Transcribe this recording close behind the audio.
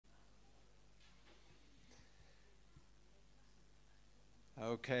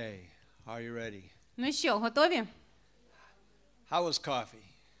Okay, are you ready? Ну що, готові? How was coffee?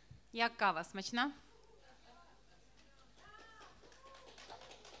 Як кава, смачна?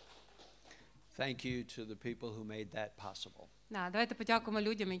 Thank you to the people who made that possible. Да, давайте подякуємо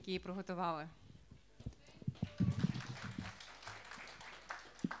людям, які її приготували.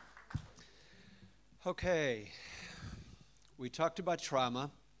 Okay, we talked about trauma,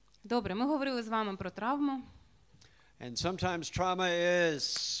 Добре, ми говорили з вами про травму. and sometimes trauma is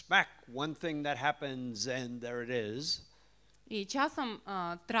smack, one thing that happens and there it is. І часом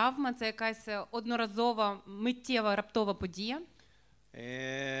травма – це якась одноразова, миттєва, раптова подія.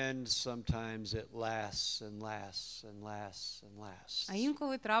 And sometimes it lasts and lasts and lasts and lasts. А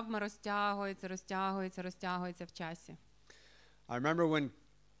інколи травма розтягується в часі. I remember when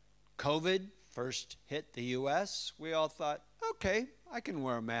COVID first hit the US, we all thought, okay, I can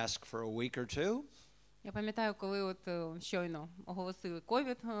wear a mask for a week or two. Я пам'ятаю, коли от щойно оголосили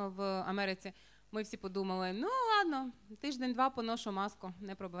ковід в Америці, ми всі подумали, ну ладно, тиждень-два поношу маску,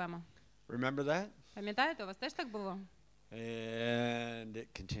 не проблема. Remember that? Пам'ятаєте, у вас теж так було? And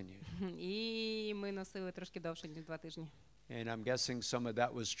it continued. І ми носили трошки довше, ніж 2 тижні. And I'm guessing some of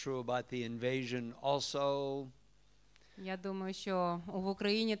that was true about the invasion also. Я думаю, що в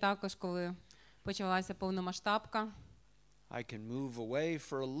Україні також, коли почалася повномасштабка, I can move away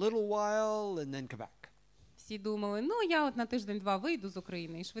for a little while and then come back. всі думали, ну я от на тиждень-два вийду з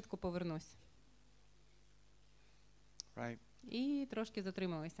України і швидко повернусь. Right? І трошки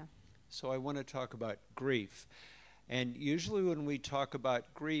затрималися. So I want to talk about grief. And usually when we talk about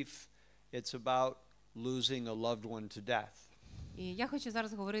grief, it's about losing a loved one to death. І я хочу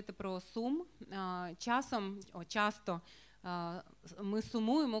зараз говорити про сум. Часто ми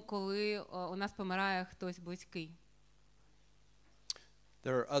сумуємо, коли у нас помирає хтось близький.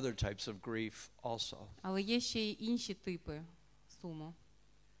 There are other types of grief also. Але є ще й інші типи суму.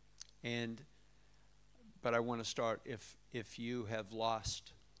 But I want to start if you have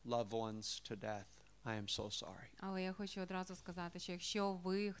lost loved ones to death, I am so sorry. Але я хочу одразу сказати, що якщо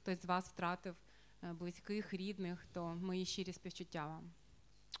хтось з вас втратив близьких, рідних, то мої щирі співчуття вам.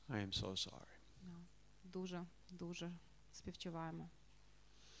 I am so sorry. Дуже співчуваємо.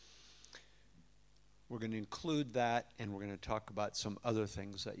 We're going to include that, and we're going to talk about some other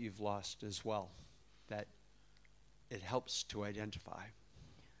things that you've lost as well, that it helps to identify.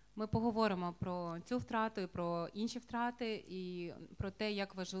 Ми поговоримо про цю втрату і про інші втрати, і про те,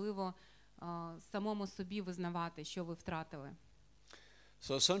 як важливо самому собі визнавати, що ви втратили.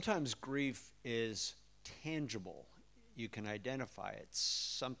 So sometimes grief is tangible. You can identify it. It's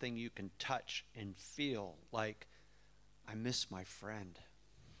something you can touch and feel, like, I miss my friend.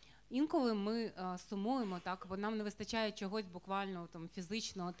 Інколи ми сумуємо, так, бо нам не вистачає чогось буквально там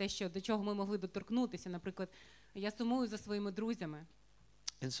фізичного, те, до чого ми могли доторкнутися. Наприклад, я сумую за своїми друзями.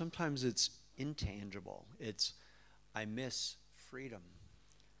 And sometimes it's intangible. It's, I miss freedom.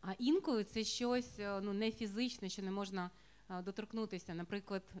 А інколи це щось не фізичне, що не можна доторкнутися.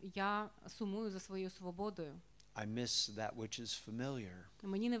 Наприклад, я сумую за своєю свободою. I miss that which is familiar.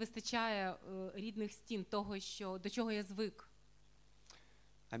 Мені не вистачає рідних стін, того, до чого я звик.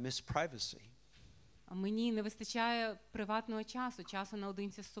 I miss privacy. Мені не вистачає приватного часу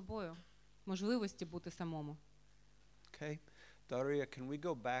наодинці з собою, можливості бути самому. Okay. Daria, can we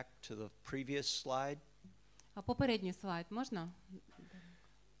go back to the previous slide? А попередній слайд можна?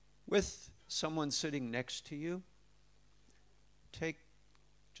 With someone sitting next to you, take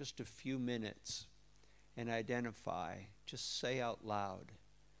just a few minutes and identify, just say out loud,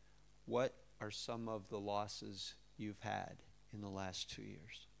 what are some of the losses you've had in the last 2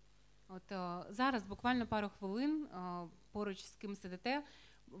 years? От зараз буквально пару хвилин поруч з ким сидите,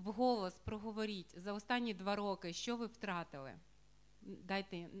 вголос проговоріть за останні 2 роки, що ви втратили.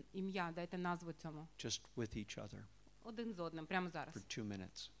 Дайте ім'я, дайте назву цьому. Just with each other. Один з одним, прямо зараз. For 2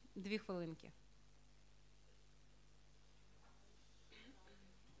 minutes. 2 хвилинки.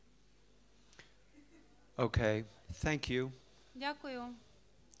 Okay. Thank you. Дякую.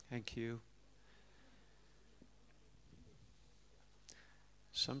 Thank you.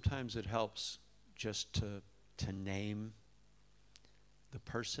 Sometimes it helps just to name the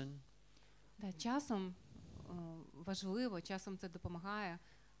person. Да, часом важливо, часом це допомагає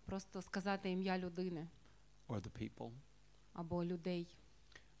просто сказати ім'я людини. Or the people. Або людей.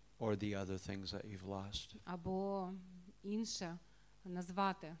 Or the other things that you've lost. Або інше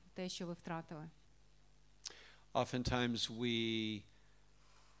назвати те, що ви втратили. Oftentimes we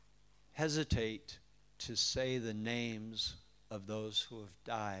hesitate to say the names of those who have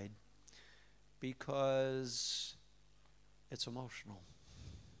died because it's emotional.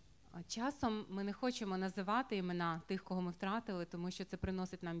 Часом ми не хочемо називати імена тих, кого ми втратили, тому що це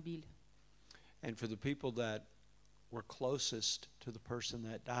приносить нам біль. And for the people that were closest to the person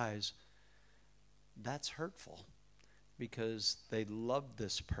that dies, that's hurtful because they love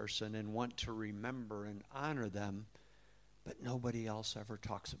this person and want to remember and honor them, but nobody else ever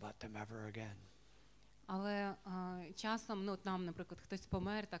talks about them ever again. Але часом, от нам, наприклад, хтось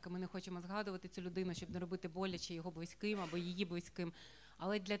помер, так, і ми не хочемо згадувати цю людину, щоб не робити боляче його близьким або її близьким.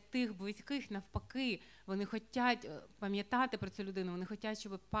 Але для тих близьких, навпаки, вони хочуть пам'ятати про цю людину, вони хочуть,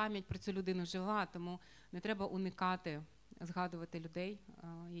 щоб пам'ять про цю людину жила, тому не треба уникати згадувати людей,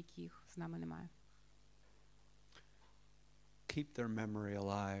 яких з нами немає. Keep their memory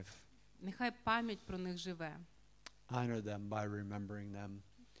alive. Нехай пам'ять про них живе. Honor them by remembering them.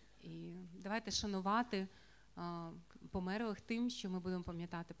 І давайте шанувати померлих тим, що ми будемо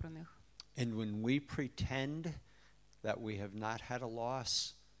пам'ятати про них. And when we pretend that we have not had a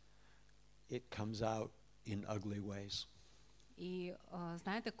loss, it comes out in ugly ways. І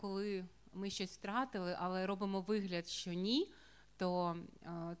знаєте, коли ми щось втратили, але робимо вигляд, що ні, то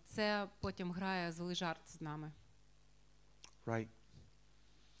це потім грає злий жарт з нами. Right.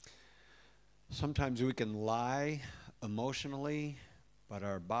 Sometimes we can lie emotionally, but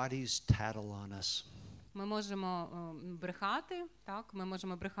our bodies tattle on us. Ми можемо брехати, так? Ми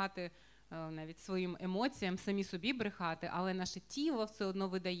можемо брехати навіть своїм емоціям, самі собі брехати, але наше тіло все одно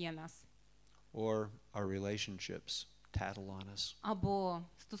видає нас. Or our relationships tattle on us. Або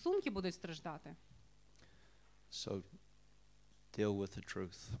стосунки будуть страждати. So deal with the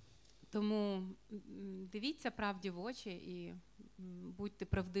truth. Тому дивіться правді в очі і будьте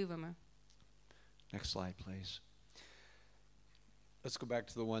правдивими. Next slide, please. Let's go back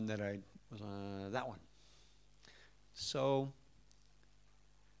to the one that I was on, that one. So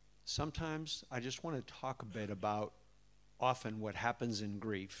sometimes I just want to talk a bit about often what happens in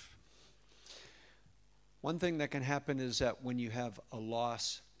grief. One thing that can happen is that when you have a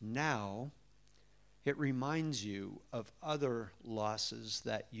loss now, it reminds you of other losses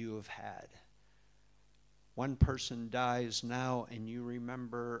that you have had. One person dies now and you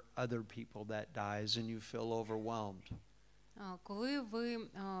remember other people that dies and you feel overwhelmed. Коли ви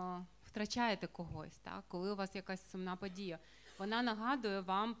втрачаєте когось, так? Коли у вас якась сумна подія, вона нагадує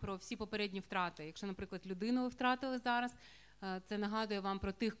вам про всі попередні втрати. Якщо, наприклад, людину ви втратили зараз, це нагадує вам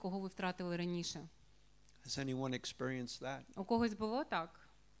про тих, кого ви втратили раніше. Has anyone experienced that? У когось було так?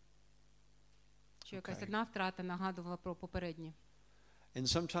 Що якась Okay. одна втрата нагадувала про попередні. And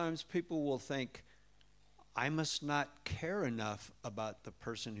sometimes people will think, I must not care enough about the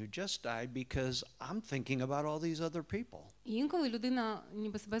person who just died because I'm thinking about all these other people. І інколи людина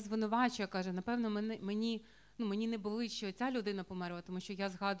ніби себе звинувачує, каже, напевно, мені не болить, що ця людина померла, тому що я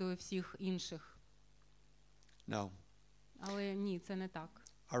згадую всіх інших. No. Але ні, це не так.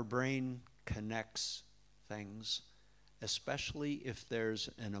 Our brain connects things, especially if there's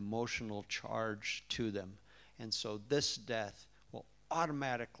an emotional charge to them. And so this death will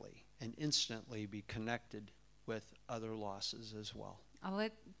automatically and instantly be connected with other losses as well.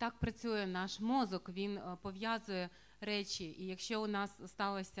 Але так працює наш мозок, він пов'язує речі. І якщо у нас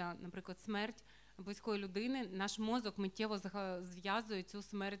сталася, наприклад, смерть близької людини, наш мозок миттєво зв'язує цю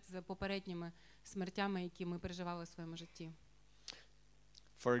смерть з попередніми смертями, які ми переживали в своєму житті.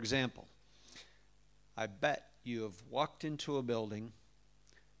 For example, I bet you have walked into a building,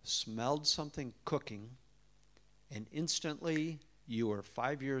 smelled something cooking, and instantly you were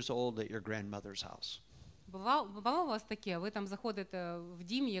 5 years old at your grandmother's house. Бувало у вас таке? Ви там заходите в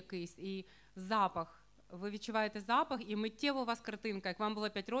дім якийсь і запах, ви відчуваєте запах і миттєво у вас картинка, як вам було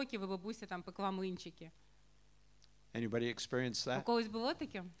 5 років, і бабуся там пекла млинчики. Anybody experienced У that? когось було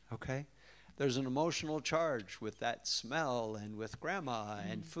таке? Okay. There's an emotional charge with that smell and with grandma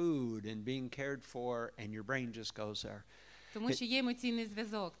and food and being cared for, and your brain just goes there. Тому що є емоційний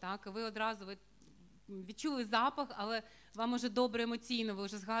зв'язок, так? Ви одразу відчули запах, але вам уже добре емоційно, ви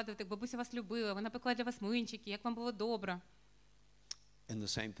вже згадуєте, як бабуся вас любила, вона пекла для вас млинчики, як вам було добре. And the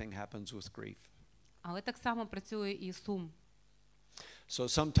same thing happens with grief. Але так само працює і сум. So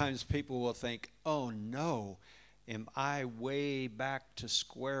sometimes people will think, oh no, am I way back to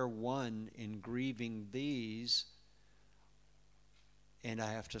square one in grieving these, and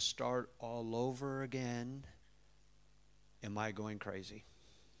I have to start all over again? Am I going crazy?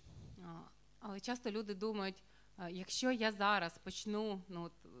 Але часто люди думають, якщо я зараз почну,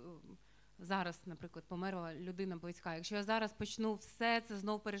 зараз, наприклад, померла людина близька, якщо я зараз почну все це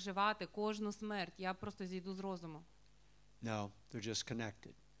знов переживати, кожну смерть, я просто зійду з розуму. No, they're just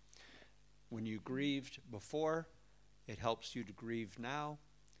connected. When you grieved before, it helps you to grieve now.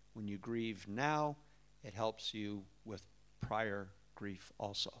 When you grieve now, it helps you with prior grief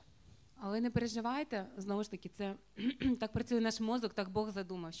also. Але не переживайте, знову ж таки, це так працює наш мозок, так Бог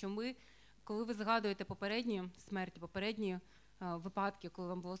задумав, що ми, коли ви згадуєте попередні смерті, попередні випадки, коли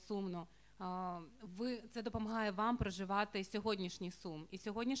вам було сумно, це допомагає вам проживати сьогоднішній сум. І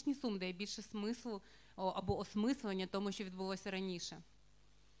сьогоднішній сум дає більше смислу або осмислення тому, що відбулося раніше.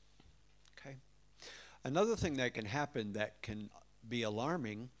 Okay. Another thing that can happen that can be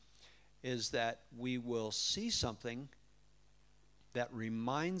alarming is that we will see something that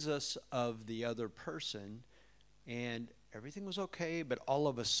reminds us of the other person, and everything was okay, but all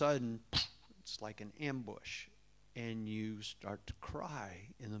of a sudden, it's like an ambush, and you start to cry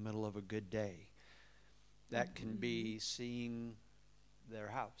in the middle of a good day. That can be seeing their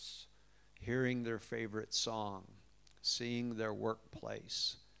house, hearing their favorite song, seeing their workplace,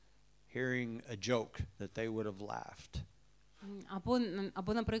 hearing a joke that they would have laughed.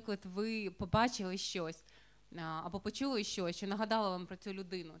 Або, наприклад, ви побачили щось, або почули щось, що нагадало вам про цю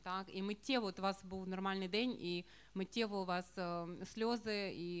людину, так? І миттєво у вас був нормальний день, і миттєво у вас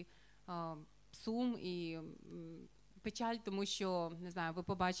сльози, і сум, і печаль, тому що, не знаю, ви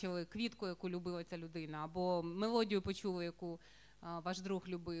побачили квітку, яку любила ця людина, або мелодію почули, яку ваш друг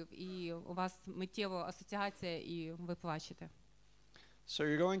любив, і у вас миттєво асоціація, і ви плачете. So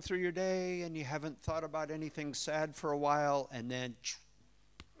you're going through your day and you haven't thought about anything sad for a while, and then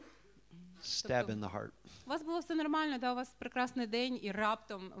stab in the heart. У вас було все нормально, да, у вас прекрасний день, і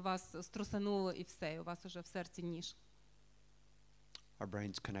раптом вас струсануло, і все, і у вас уже в серці ніж. Our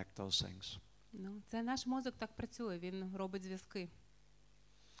brains connect those things. Ну, це наш мозок так працює, він робить зв'язки.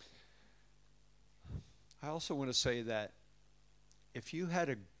 I also want to say that if you had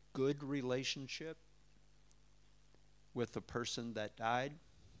a good relationship with the person that died,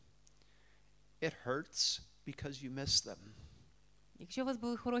 it hurts because you miss them. Якщо у вас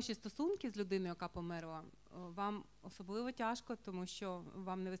були хороші стосунки з людиною, яка померла, вам особливо тяжко, тому що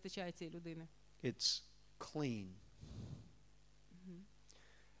вам не вистачає цієї людини. It's clean.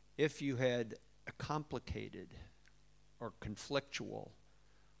 If you had a complicated or conflictual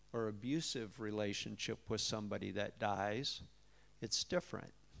or abusive relationship with somebody that dies, it's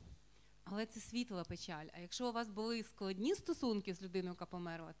different. Але це світла печаль. А якщо у вас були складні стосунки з людиною, яка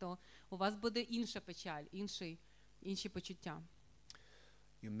померла, то у вас буде інша печаль, інші почуття.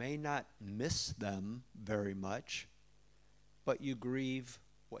 You may not miss them very much, but you grieve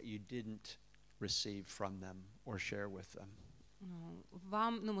what you didn't receive from them or share with them.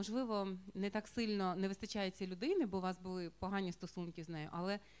 Вам, можливо, не так сильно не вистачає цієї людини, бо у вас були погані стосунки з нею,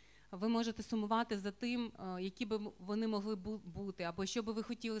 але ви можете сумувати за тим, які би вони могли бути, або що би ви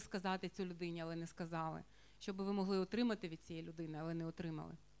хотіли сказати цій людині, але не сказали. Що би ви могли отримати від цієї людини, але не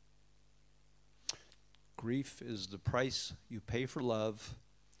отримали. Grief is the price you pay for love,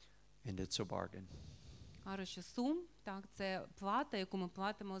 and it's a bargain. Кажуть, що сум, так, це плата, яку ми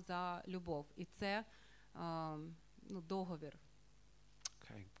платимо за любов. І це договір.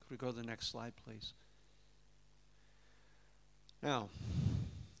 Okay, could we go to the next slide, please? Now,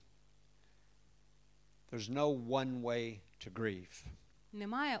 there's no one way to grieve.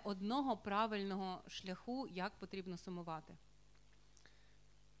 Немає одного правильного шляху, як потрібно сумувати.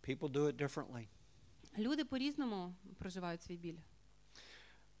 People do it differently. Люди по-різному проживають свій біль.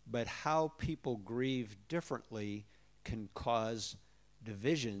 But how people grieve differently can cause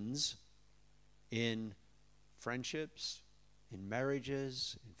divisions in friendships, in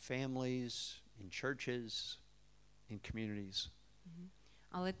marriages, in families, in churches, in communities.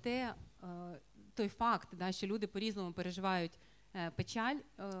 Але той факт, що люди по-різному переживають печаль,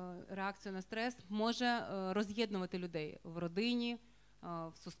 реакцію на стрес, може роз'єднувати людей в родині,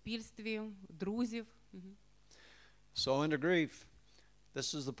 в суспільстві, друзів. So under grief,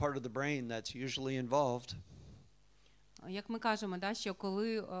 this is the part of the brain that's usually involved. Як ми кажемо, що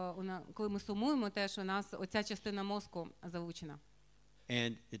коли ми сумуємо, теж у нас оця частина мозку залучена.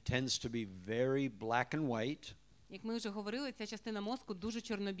 And it tends to be very black and white. Як ми вже говорили, ця частина мозку дуже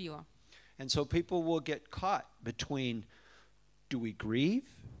чорно-біла. And so people will get caught between, do we grieve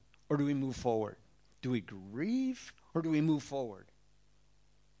or do we move forward? Do we grieve or do we move forward?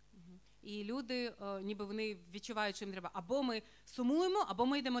 І люди, ніби вони відчувають, що їм треба або ми сумуємо, або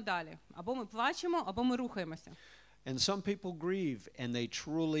ми йдемо далі, або ми плачемо, або ми рухаємося. And some people grieve and they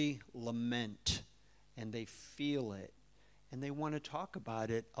truly lament and they feel it and they want to talk about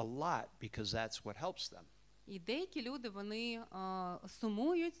it a lot because that's what helps them. І деякі люди, вони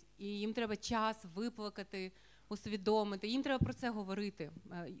сумують, і їм треба час виплакати, усвідомити, їм треба про це говорити.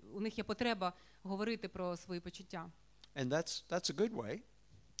 У них є потреба говорити про свої почуття. And that's a good way.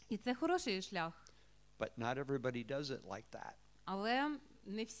 І це хороший шлях. But not everybody does it like that. Але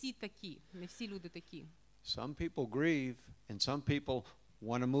не всі такі, не всі люди такі. Some people grieve and some people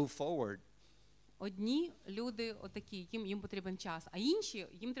want to move forward. Одні люди отакі, яким їм потрібен час, а інші,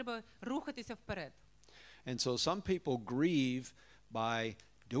 їм треба рухатися вперед. And so some people grieve by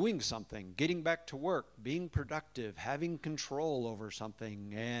doing something, getting back to work, being productive, having control over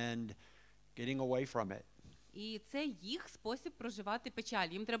something and getting away from it. І це їх спосіб проживати печаль.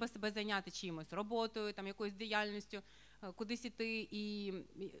 Їм треба себе зайняти чимось, роботою, там якоюсь діяльністю, кудись іти і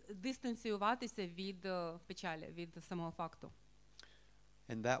дистанціюватися від печалі, від самого факту.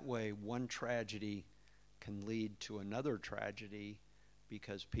 And that way one tragedy can lead to another tragedy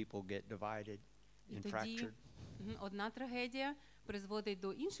because people get divided and fractured. Одна трагедія призводить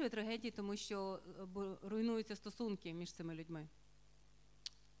до іншої трагедії, тому що руйнуються стосунки між цими людьми.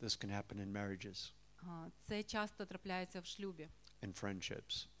 This can happen in marriages. Це часто трапляється в шлюбі. And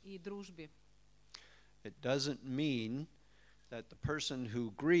friendships. І дружбі. It doesn't mean that the person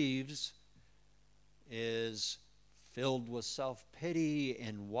who grieves is filled with self-pity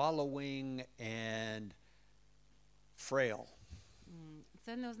and wallowing and frail.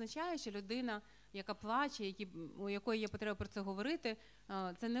 Це не означає, що людина, яка плаче, у якої є потреба про це говорити,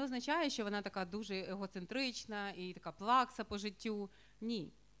 це не означає, що вона така дуже егоцентрична і така плакса по життю.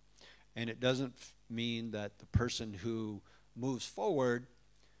 Ні. And it doesn't mean that the person who moves forward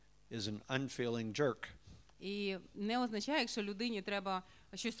is an unfeeling jerk. І не означає, якщо людині треба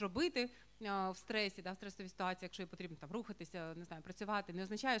щось робити в стресі, в стресовій ситуації, якщо їй потрібно там рухатися, не знаю, працювати, не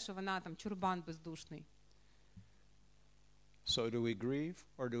означає, що вона там чурбан бездушний. So do we grieve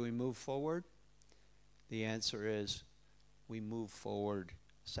or do we move forward? The answer is we move forward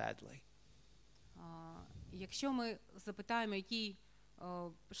sadly. Якщо ми запитаємо, який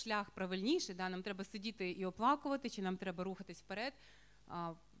шлях правильніший, нам треба сидіти і оплакувати, чи нам треба рухатись вперед,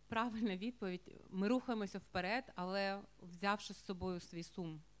 правильна відповідь – ми рухаємося вперед, але взявши з собою свій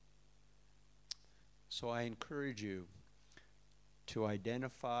сум. So I encourage you to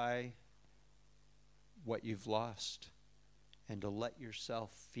identify what you've lost and to let yourself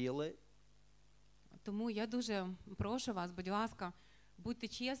feel it. Тому я дуже прошу вас, будь ласка, будьте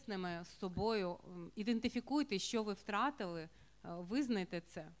чесними з собою, ідентифікуйте, що ви втратили, визнайте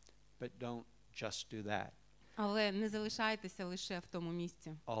це. But don't just do that. Але не залишайтеся лише в тому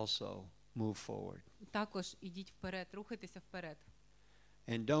місці. Also move forward. Також ідіть вперед, рухайтеся вперед.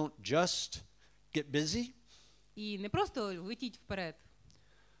 And don't just get busy. І не просто летіть вперед.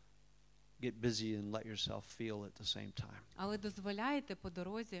 Get busy and let yourself feel at the same time. Але дозволяйте по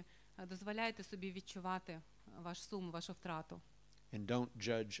дорозі, дозволяйте собі відчувати ваш сум, вашу втрату. And don't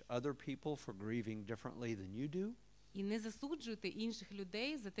judge other people for grieving differently than you do. І не засуджуйте інших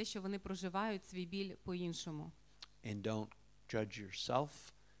людей за те, що вони проживають свій біль по-іншому. And don't judge yourself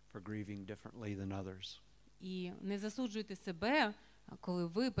for grieving differently than others. І не засуджуйте себе, коли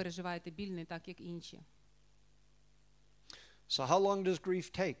ви переживаєте біль не так, як інші. So how long does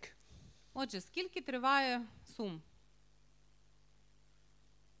grief take? Отже, скільки триває сум?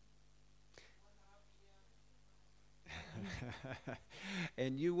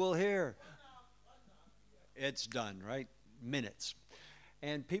 And you will hear, it's done, right? Minutes.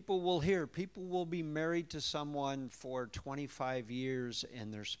 And people will hear, people will be married to someone for 25 years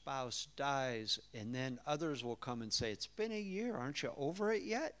and their spouse dies, and then others will come and say, it's been a year, aren't you over it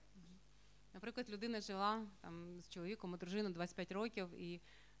yet? Наприклад, людина жила там з чоловіком, дружиною 25 років, і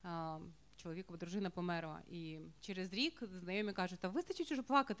чоловік або дружина померла. І через рік знайомі кажуть, та вистачить уже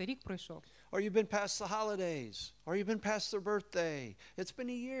плакати, рік пройшов. Or you've been past the holidays, or you've been past their birthday. It's been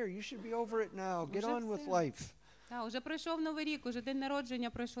a year, you should be over it now. Get on with life. Так, уже пройшов Новий рік, уже день народження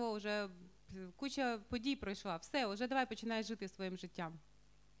пройшло, уже куча подій пройшла. Все, уже давай починай жити своїм життям.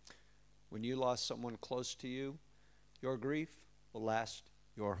 When you lost someone close to you, your grief will last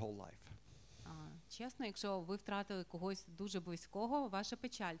your whole life. Чесно, якщо ви втратили когось дуже близького, ваша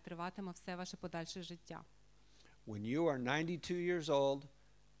печаль триватиме все ваше подальше життя. When you are 92 years old,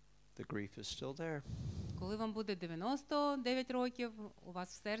 the grief is still there. Коли вам буде 99 років, у вас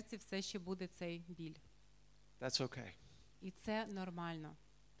в серці все ще буде цей біль. That's okay. І це нормально.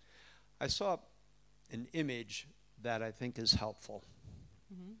 I saw an image that I think is helpful.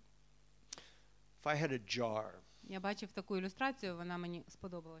 If I had a jar. Я бачив таку ілюстрацію, вона мені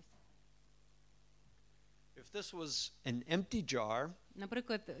сподобалась. If this was an empty jar,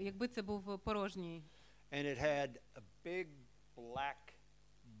 наприклад, якби це був порожній, and it had a big black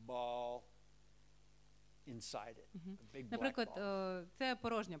ball inside it, a big black наприклад, ball. Це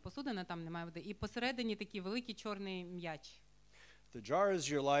порожня посудина, там немає води, і посередині такий великий чорний м'яч. The jar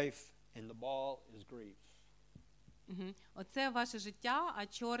is your life, and the ball is grief. Оце ваше життя, а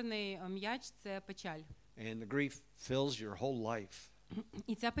чорний м'яч – це печаль. And the grief fills your whole life.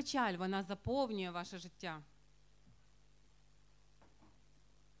 І ця печаль, вона заповнює ваше життя.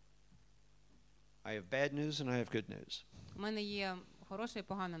 I have bad news and I have good news. У мене є хороша і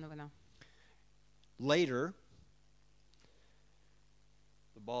погана новина. Later,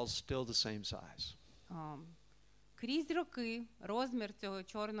 the ball's still the same size. Крізь роки розмір цього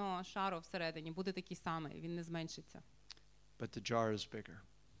чорного шару всередині буде такий самий, він не зменшиться. But the jar is bigger.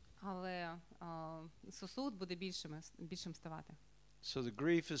 Але сосуд буде більшим ставати. So the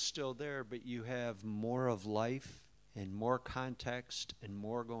grief is still there, but you have more of life and more context and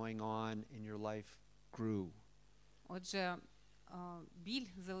more going on in your life grew. Отже, біль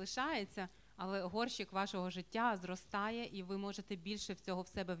залишається, але горщик вашого життя зростає, і ви можете більше всього в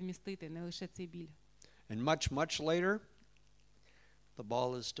себе вмістити, не лише цей біль. And much later, the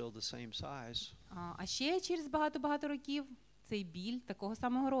ball is still the same size. А ще через багато років цей біль такого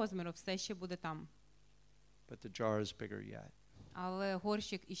самого розміру все ще буде там. But the jar is bigger yet. Але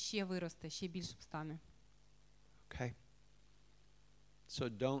горщик іще виросте, ще більше стане. Okay? So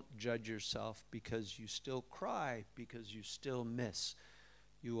don't judge yourself because you still cry, because you still miss.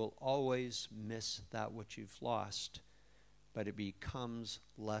 You will always miss that which you've lost, but it becomes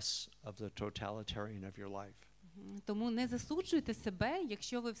less of the totalitarian of your life. Тому не засуджуйте себе,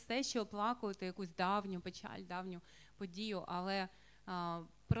 якщо ви все ще оплакуєте якусь давню печаль, давню подію, але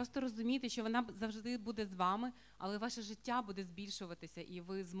просто розумійте, що вона завжди буде з вами, але ваше життя буде збільшуватися, і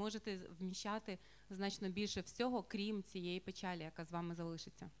ви зможете вміщати значно більше всього, крім цієї печалі, яка з вами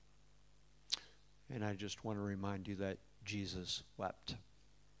залишиться. And I just want to remind you that Jesus wept.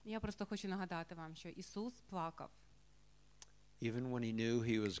 Я просто хочу нагадати вам, що Ісус плакав. Even when he knew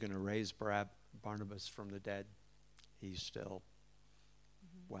he was going to raise Barnabas from the dead, he still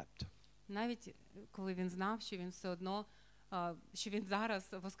wept. Навіть коли він знав, що він все одно, що він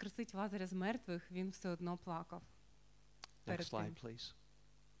зараз воскресить Лазаря з мертвих, він все одно плакав. Next slide, please.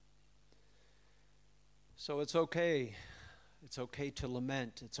 So it's okay. It's okay to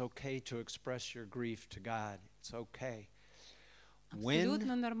lament. It's okay to express your grief to God. It's okay.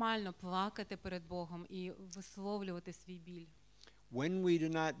 Абсолютно нормально плакати перед Богом і висловлювати свій біль. When we do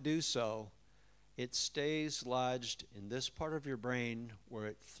not do so, it stays lodged in this part of your brain where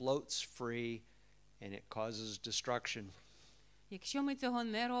it floats free and it causes destruction. Якщо ми цього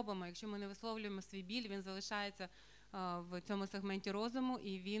не робимо, якщо ми не висловлюємо свій біль, він залишається в цьому сегменті розуму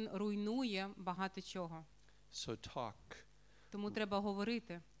і він руйнує багато чого. So talk. Тому треба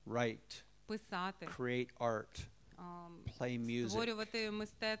говорити, Write. писати, Create art. Play music. створювати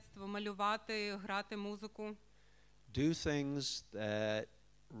мистецтво, малювати, грати музику. Do things that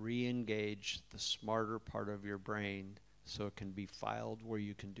re-engage the smarter part of your brain so it can be filed where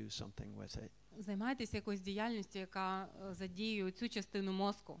you can do something with it. Займайтеся якоюсь діяльністю, яка задіює цю частину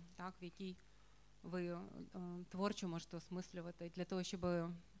мозку, так, в якій ви творчо можете осмислювати для того,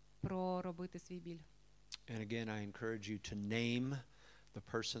 щоб проробити свій біль. And again, I encourage you to name the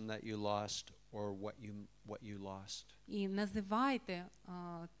person that you lost or what you lost. І називайте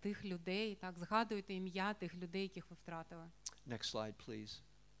тих людей, так, згадуйте ім'я тих людей, яких ви втратили. Next slide, please.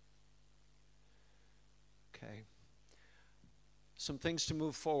 Okay. Some things to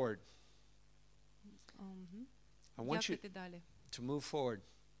move forward. I want you to move forward.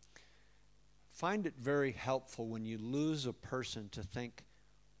 Find it very helpful when you lose a person to think,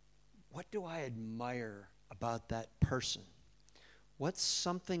 what do I admire about that person? What's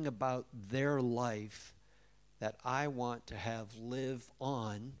something about their life that I want to have live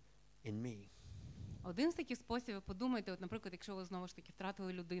on in me? Один з таких способів, подумайте, от, наприклад, якщо ви знову ж таки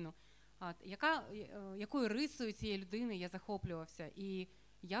втратили людину, якою рисою цієї людини я захоплювався, і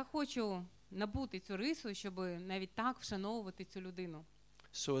я хочу набути цю рису, щоб навіть так вшановувати цю людину.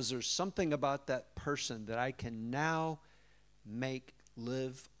 So is there something about that person that I can now make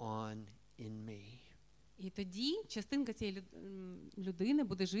live on in me? І тоді частинка цієї людини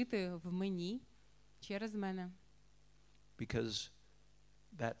буде жити в мені, через мене. Because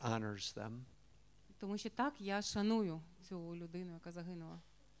that honors them. Тому що так я шаную цю людину, яка загинула.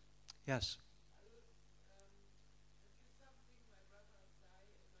 Yes.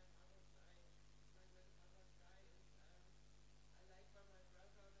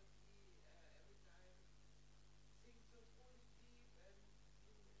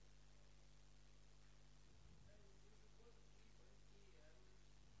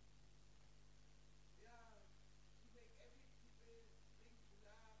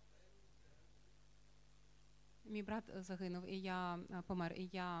 Мій брат загинув, і я помер. І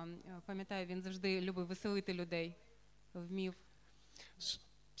я пам'ятаю, він завжди любив веселити людей, вмів.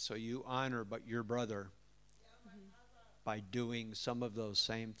 So you honor your brother by doing some of those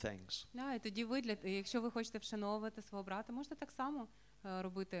same things. І тоді ви, якщо ви хочете вшановувати свого брата, можете так само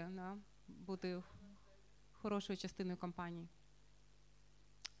робити, бути хорошою частиною компанії.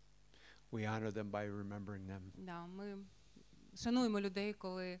 We honor them by remembering them. Да, ми шануємо людей,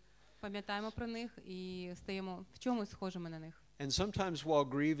 коли пам'ятаємо про них і стаємо в чомусь схожими на них. And sometimes while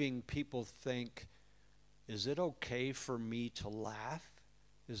grieving, people think, is it okay for me to laugh?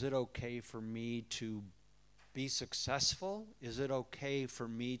 Is it okay for me to be successful? Is it okay for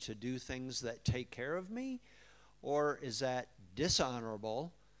me to do things that take care of me? Or is that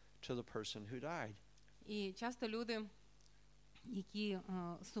dishonorable to the person who died? І часто люди, які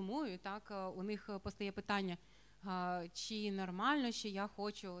сумують, так, у них постає питання, чи нормально, що я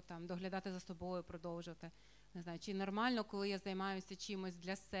хочу там доглядати за собою, продовжувати. Не знаю, чи нормально, коли я займаюся чимось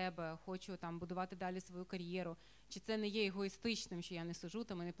для себе, хочу там будувати далі свою кар'єру, чи це не є егоїстичним, що я не сиджу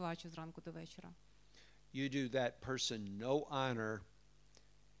там і не плачу зранку до вечора. You do that person no honor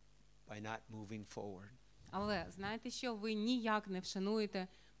by not moving forward. Але знаєте що, ви ніяк не вшануєте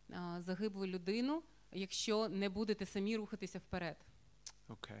загиблу людину, якщо не будете самі рухатися вперед.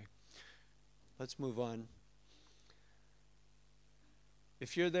 Okay. Let's move on.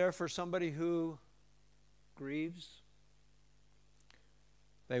 If you're there for somebody who grieves,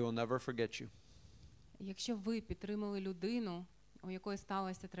 they will never forget you. Якщо ви підтримали людину, у якої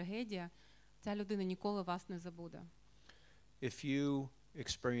сталася трагедія, ця людина ніколи вас не забуде. If you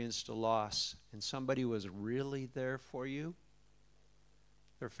experienced a loss and somebody was really there for you,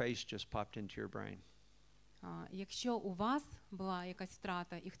 their face just popped into your brain. Якщо у вас була якась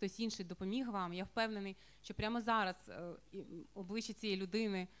втрата і хтось інший допоміг вам, я впевнений, що прямо зараз обличчя цієї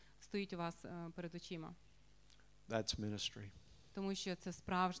людини стоїть у вас перед очима. That's ministry. Тому що це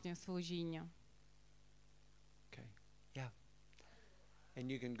справжнє служіння. Okay. Yeah.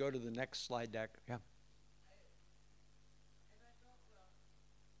 And you can go to the next slide deck. Yeah.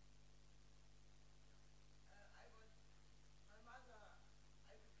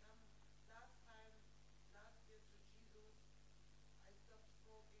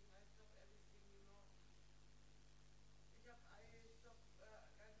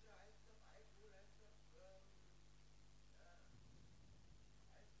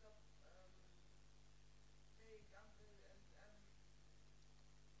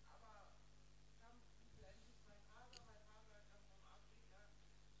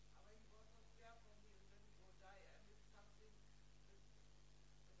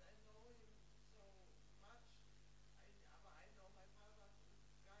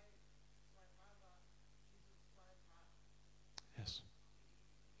 Yes.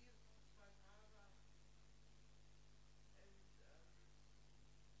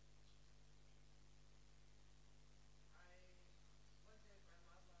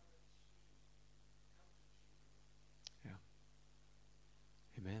 Yeah.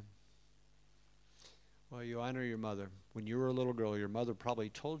 Amen. Well, you honor your mother. When you were a little girl, your mother probably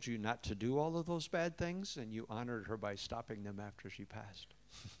told you not to do all of those bad things, and you honored her by stopping them after she passed.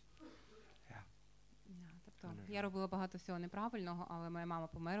 Я робила багато всього неправильного, але моя мама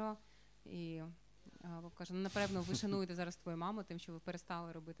померла, і Бог каже, напевно, ви шануєте зараз твою маму тим, що ви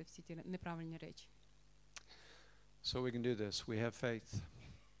перестали робити всі ті неправильні речі. So we can do this. We have faith.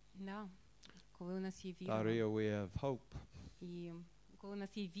 Да. Коли у нас є віра. Daria, we have hope. І коли у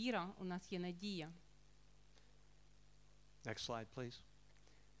нас є віра, у нас є надія. Next slide, please.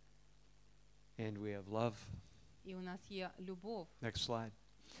 And we have love. І у нас є любов. Next slide.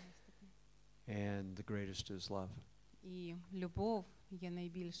 And the greatest is love. І любов є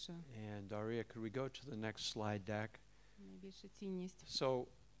найбільшою. And Daria, could we go to the next slide deck? Найбільша цінність. So,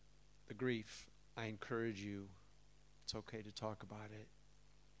 the grief, I encourage you, it's okay to talk about it.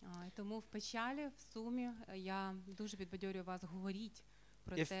 Тому в печалі, в сумі, я дуже підбадьорюю вас, говоріть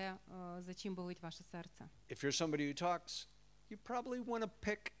про те, за чим болить ваше серце. If you're somebody who talks, you probably want to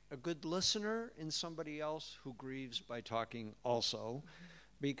pick a good listener in somebody else who grieves by talking also,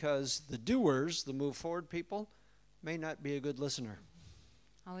 because the doers, the move forward people, may not be a good listener.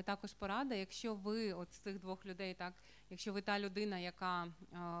 Але також порада, якщо ви от з цих двох людей, так, якщо ви та людина, яка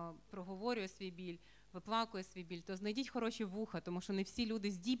проговорює свій біль, виплакує свій біль, то знайдіть хороші вуха, тому що не всі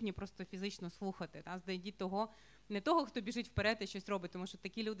люди здібні просто фізично слухати. Та? Знайдіть не того, хто біжить вперед і щось робить, тому що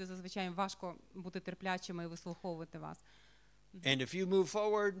такі люди зазвичай важко бути терплячими і вислуховувати вас. And if you move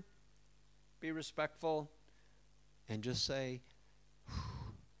forward, be respectful and just say,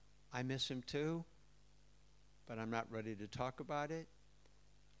 I miss him too, but I'm not ready to talk about it.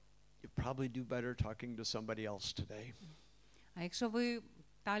 You probably do better talking to somebody else today. А якщо ви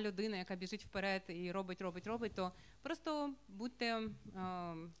та людина, яка біжить вперед і робить, то просто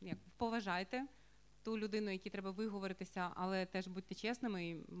поважайте ту людину, якій треба виговоритися, але теж будьте чесними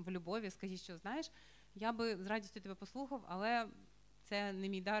і в любові. Скажіть, що знаєш, я би з радістю тебе послухав, але це не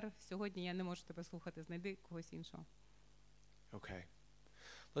мій дар. Сьогодні я не можу тебе слухати. Знайди когось іншого. Okay.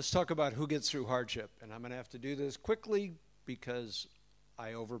 Let's talk about who gets through hardship. And I'm going to have to do this quickly because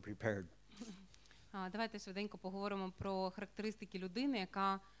I over-prepared. Давайте швиденько поговоримо про характеристики людини,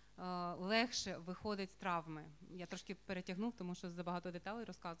 яка легше виходить з травми. Я трошки перетягнув, тому що забагато деталей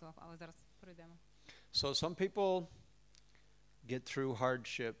розказував, але зараз пройдемо. So some people get through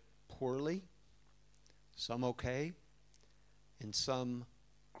hardship poorly, some okay, and some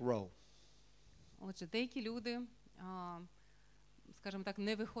grow. Отже, деякі люди, скажімо так,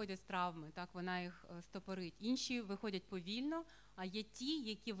 не виходять з травми, так, вона їх стопорить. Інші виходять повільно, а є ті,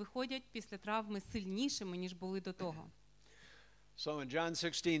 які виходять після травми сильнішими, ніж були до того. So in John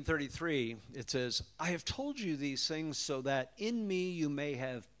 16:33, it says, I have told you these things so that in me you may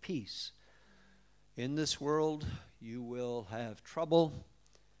have peace. In this world you will have trouble,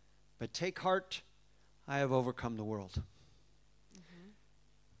 but take heart, I have overcome the world.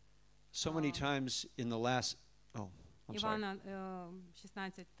 So many times in the last... I'm sorry. Івана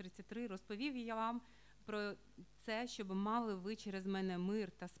 16:33 розповів я вам про це, щоб мали ви через мене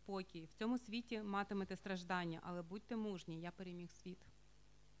мир та спокій. В цьому світі матимете страждання, але будьте мужні, я переміг світ.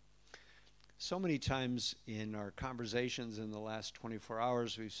 So many times in our conversations in the last 24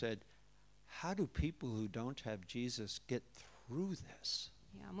 hours we've said, how do people who don't have Jesus get through this?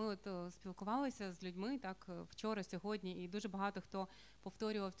 Ми от спілкувалися з людьми так вчора, сьогодні, і дуже багато хто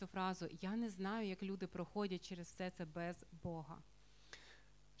повторював цю фразу: я не знаю, як люди проходять через все це без Бога.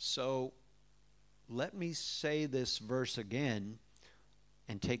 So let me say this verse again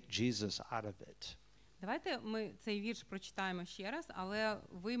and take Jesus out of it. Давайте ми цей вірш прочитаємо ще раз, але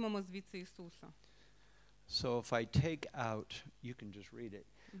виймемо звідси Ісуса. So if I take out, you can just read it.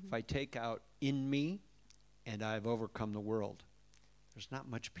 If I take out in me and I've overcome the world, there's not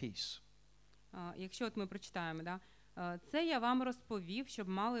much peace. Якщо от ми прочитаємо, да? Це я вам розповів, щоб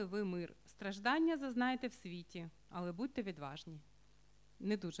мали ви мир. Страждання зазнайте в світі, але будьте відважні.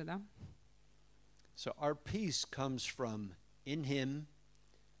 Не дуже, да? So our peace comes from in him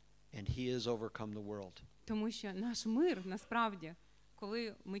and he has overcome the world. Тому що наш мир, насправді,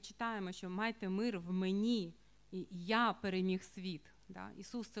 коли ми читаємо, що майте мир в мені, і я переміг світ, да?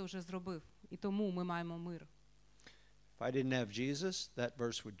 Ісус це вже зробив, і тому ми маємо мир. If I didn't have Jesus, that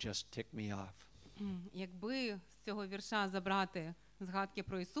verse would just tick me off. Якби з цього вірша забрати згадки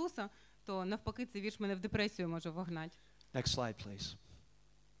про Ісуса, то навпаки цей вірш мене в депресію може вогнати. Next slide, please.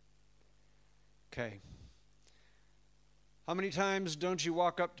 Okay. How many times don't you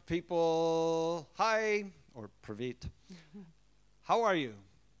walk up to people, hi, or привіт, how are you?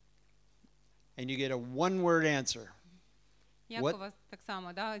 And you get a one-word answer. Як у вас так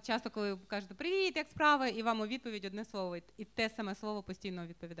само, да? Часто, коли кажете «Привіт, як справи?» і вам у відповідь одне слово, і те саме слово постійно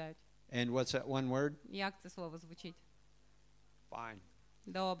відповідають. And what's that one word? Як це слово звучить? Fine.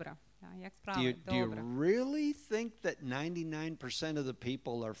 Добре. Як Do справи? you Добре. really think that 99% of the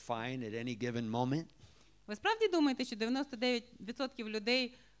people are fine at any given moment? Ви справді думаєте, що 99%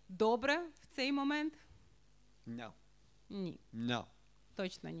 людей добре в цей момент? No. Ні. No.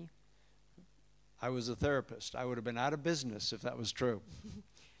 Точно ні. I was a therapist. I would have been out of business if that was true.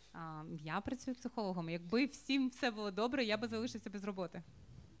 Я працюю психологом. Якби всім все було добре, я би залишився без роботи.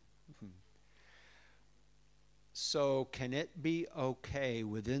 So can it be okay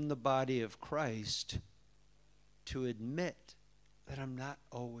within the body of Christ to admit that I'm not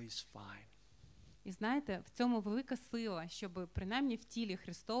always fine? І знаєте, в цьому велика сила, щоб принаймні в тілі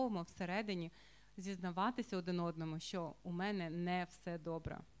Христовому всередині зізнаватися один одному, що у мене не все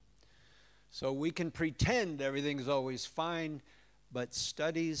добре. So we can pretend everything's always fine, but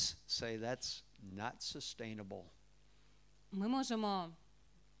studies say that's not sustainable. Ми можемо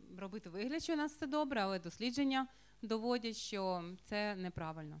робити вигляд, що у нас все добре, але дослідження доводять, що це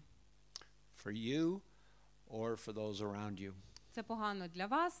неправильно. For you or for those around you. Це погано для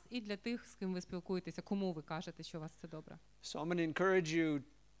вас і для тих, з ким ви спілкуєтеся, кому ви кажете, що у вас все добре. So I'm going to encourage you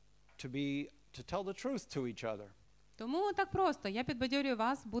to tell the truth to each other. Тому так просто. Я підбадьорюю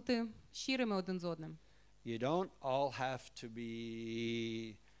вас бути щирими один з одним. You don't all have to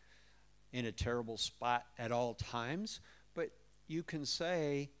be in a terrible spot at all times, but you can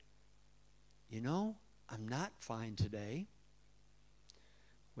say, you know, I'm not fine today.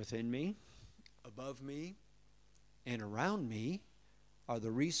 Within me, above me, and around me are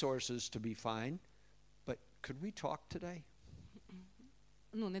the resources to be fine, but could we talk today?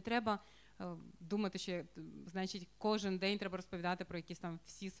 Не треба думати, що, значить, кожен день треба розповідати про якісь там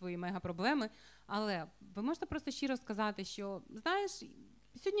всі свої мега-проблеми, але ви можете просто щиро сказати, що, знаєш,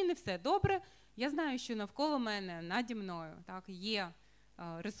 сьогодні не все добре, я знаю, що навколо мене, наді мною, так, є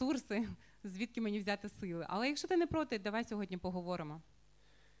ресурси, звідки мені взяти сили. Але якщо ти не проти, давай сьогодні поговоримо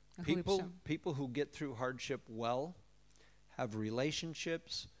глибше. People who get through hardship well have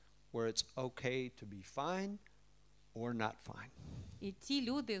relationships where it's okay to be fine or not fine. І ті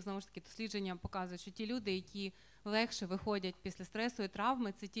люди, знову ж таки, дослідження показують, що ті люди, які легше виходять після стресу і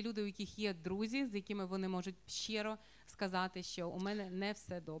травми, це ті люди, у яких є друзі, з якими вони можуть щиро сказати, що у мене не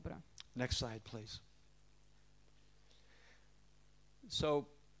все добре. Next slide, please. So,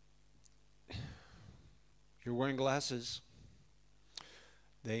 you're wearing glasses.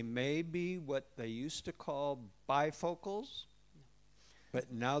 They may be what they used to call bifocals,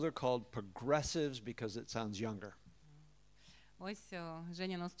 but now they're called progressives because it sounds younger. Ось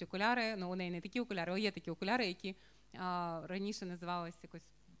Женя носить окуляри, ну у неї не такі окуляри, а є такі окуляри, які раніше називалися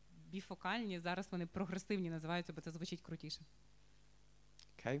якось біфокальні, зараз вони прогресивні називаються, бо це звучить крутіше.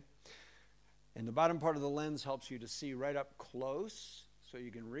 Okay? And the bottom part of the lens helps you to see right up close so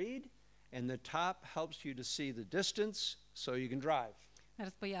you can read, and the top helps you to see the distance so you can drive.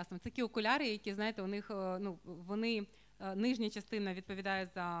 Зараз поясню. Це такі окуляри, які, знаєте, у них, ну, вони, нижня частина відповідає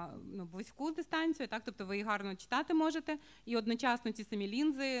за близьку дистанцію, так, тобто ви їх гарно читати можете, і одночасно ті самі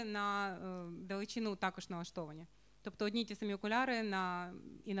лінзи на далечину також налаштовані. Тобто одні ті самі окуляри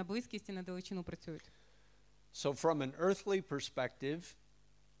і на близькість, і на далечину працюють. So from an earthly perspective,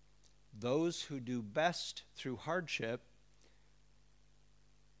 those who do best through hardship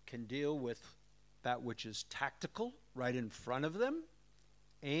can deal with that which is tactical right in front of them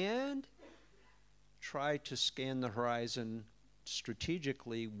and try to scan the horizon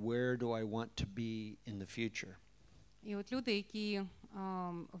strategically, where do I want to be in the future. І от люди, які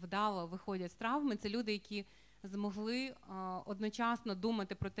вдало виходять з травми, це люди, які змогли одночасно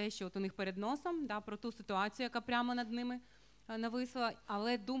думати про те, що от у них перед носом, да, про ту ситуацію, яка прямо над ними нависла,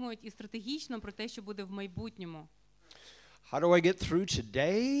 але думають і стратегічно про те, що буде в майбутньому. How do I get through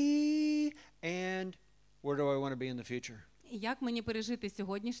today and where do I want to be in the future? Як мені пережити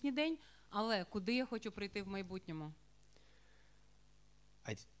сьогоднішній день, але куди я хочу прийти в майбутньому?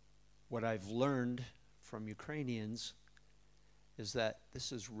 What I've learned from Ukrainians is that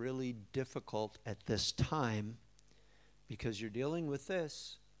this is really difficult at this time because you're dealing with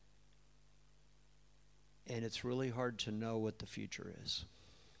this and it's really hard to know what the future is.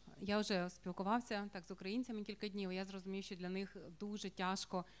 Я вже спілкувався так з українцями кілька днів, і я зрозумів, що для них дуже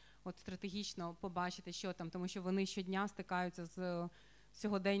тяжко от стратегічно побачити, що там, тому що вони щодня стикаються з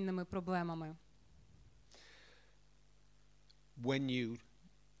сьогоденними проблемами. When you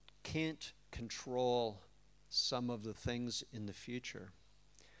can't control some of the things in the future,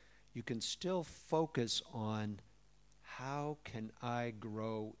 you can still focus on how can I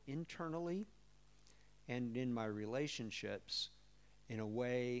grow internally and in my relationships in a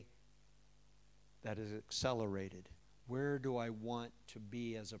way that is accelerated. Where do I want to be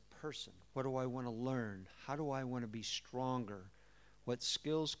as a person? What do I want to learn? How do I want to be stronger? What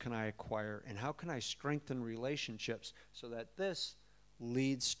skills can I acquire? And how can I strengthen relationships so that this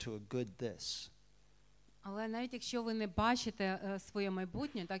leads to a good this? Але навіть якщо ви не бачите своє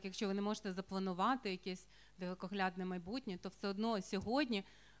майбутнє, так, якщо ви не можете запланувати якесь далекоглядне майбутнє, то все одно сьогодні,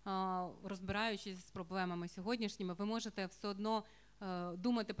 розбираючись з проблемами сьогоднішніми, ви можете все одно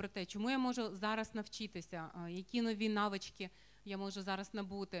думати про те, чому я можу зараз навчитися, які нові навички я можу зараз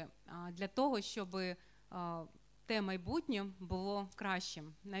набути, для того, щоб те майбутнє було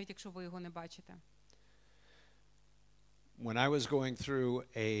кращим, навіть якщо ви його не бачите. When I was going through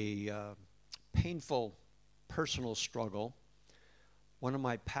a painful personal struggle, one of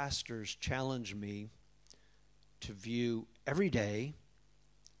my pastors challenged me to view every day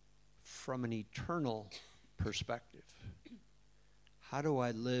from an eternal perspective. How do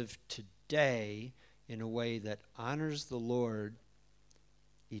I live today in a way that honors the Lord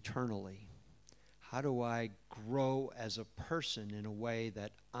eternally? How do I grow as a person in a way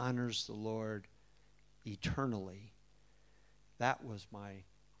that honors the Lord eternally? That was my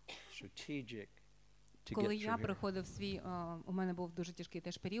strategic to get Коли through я here. проходив у мене був дуже тяжкий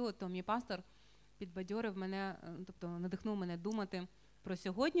теж період, то мій пастор підбадьорив мене, тобто надихнув мене думати про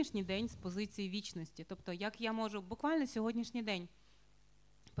сьогоднішній день з позиції вічності. Тобто, як я можу буквально сьогоднішній день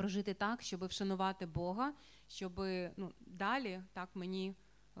прожити так, щоб вшанувати Бога, щоб далі так мені,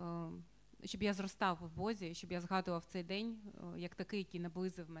 щоб я зростав в Бозі, щоб я згадував цей день як такий, який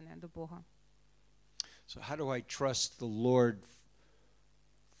наблизив мене до Бога. So how do I trust the Lord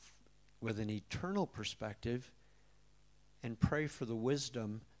with an eternal perspective and pray for the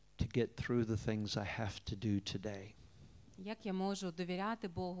wisdom to get through the things I have to do today? Як я можу довіряти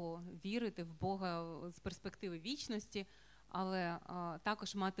Богу, вірити в Бога з перспективи вічності, але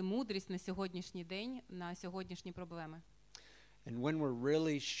також мати мудрість на сьогоднішній день, на сьогоднішні проблеми. And when we're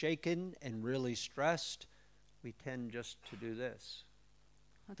really shaken and really stressed, we tend just to do this.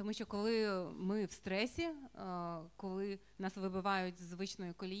 Тому що коли ми в стресі, коли нас вибивають з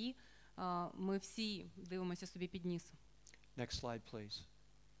звичної колії, ми всі дивимося собі під ніс. Next slide, please.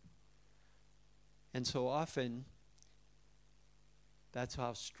 And so often, that's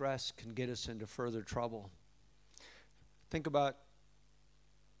how stress can get us into further trouble. Think about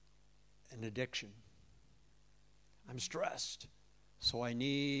an addiction. I'm stressed, so I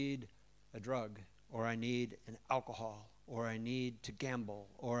need a drug, or I need an alcohol, or I need to gamble,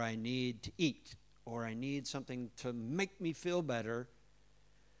 or I need to eat, or I need something to make me feel better.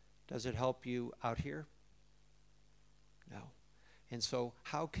 Does it help you out here? No. And so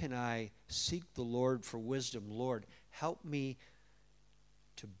how can I seek the Lord for wisdom? Lord, help me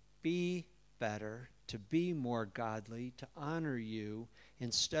to be better, to be more godly, to honor you,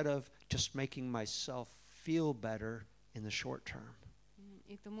 instead of just making myself feel better in the short term.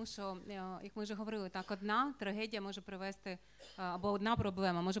 І тому що, як ми вже говорили, так, одна трагедія може привести, або одна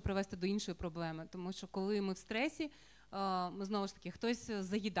проблема може привести до іншої проблеми. Тому що коли ми в стресі, ми знову ж таки, хтось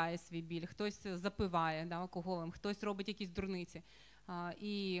заїдає свій біль, хтось запиває алкоголем, хтось робить якісь дурниці.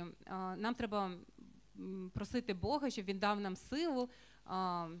 І нам треба просити Бога, щоб Він дав нам силу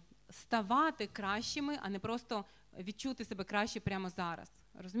ставати кращими, а не просто відчути себе краще прямо зараз.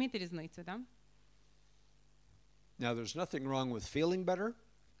 Розумієте різницю, так? Now, there's nothing wrong with feeling better.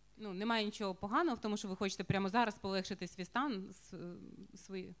 Немає нічого поганого в тому, що ви хочете прямо зараз полегшити свій стан,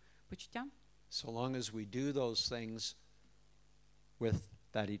 свої почуття. So long as we do those things with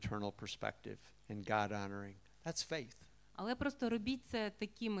that eternal perspective and God honoring. That's faith. Але просто робіть це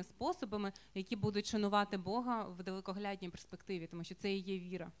такими способами, які будуть шанувати Бога в далекоглядній перспективі, тому що це і є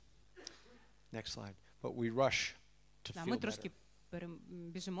віра. Next slide. But we rush to feel Ми better. трошки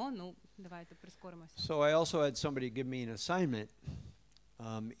біжимо, давайте прискоримося. So I also had somebody give me an assignment.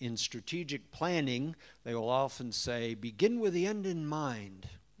 In strategic planning, they will often say, begin with the end in mind.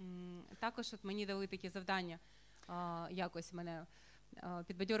 Також от мені дали такі завдання, якось мене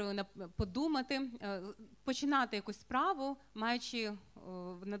підбадьорили подумати, починати якусь справу, маючи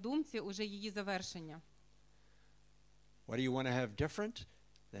на думці уже її завершення. What do you want to have different?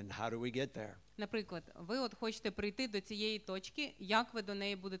 Then how do we get there? Наприклад, ви от хочете прийти до цієї точки, як ви до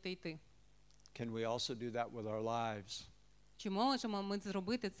неї будете йти? Can we also do that with our lives? Чи можемо ми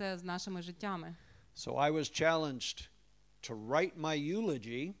зробити це з нашими життями? So I was challenged to write my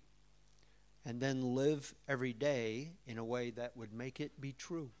eulogy and then live every day in a way that would make it be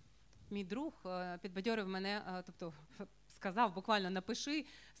true. Мій друг підбадьорив мене, тобто сказав буквально напиши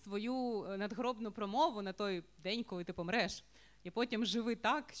свою надгробну промову на той день, коли ти помреш, і потім живи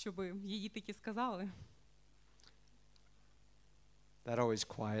так, щоб її таки сказали. That always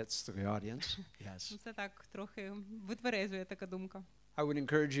quiets the audience. Yes. Це так трохи витверезує така думка. I would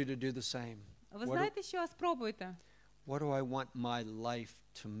encourage you to do the same. Ви знаєте що? Спробуйте. What do I want my life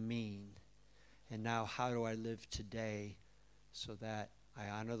to mean? And now how do I live today so that I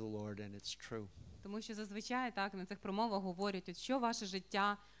honor the Lord and it's true? Тому що зазвичай так на цих промовах говорять, от що ваше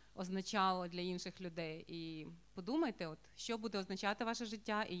життя означало для інших людей. І подумайте, от що буде означати ваше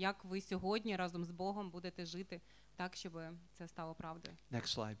життя і як ви сьогодні разом з Богом будете жити так, щоб це стало правдою.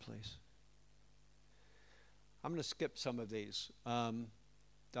 Next slide, please. I'm going to skip some of these.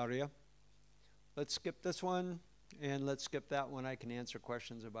 Daria, let's skip this one and let's skip that one. I can answer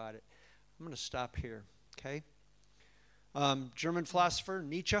questions about it. I'm going to stop here, okay? German philosopher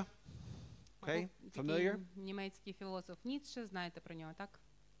Nietzsche, okay? Familiar? Німецький філософ Ніцше, знаєте про нього, так?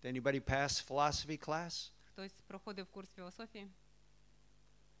 Did anybody pass philosophy class? Хтось проходив курс філософії?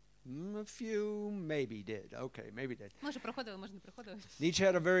 A few maybe did. Okay, maybe did. Може проходили, може не проходили. Nietzsche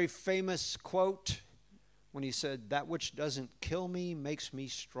had a very famous quote when he said, "That which doesn't kill me makes me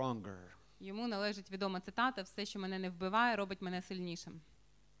stronger." Йому належить відома цитата: "Все, що мене не вбиває, робить мене сильнішим."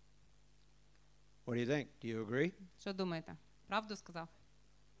 What do you think? Do you agree? Що думаєте? Правду сказав?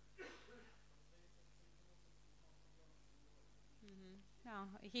 Yeah,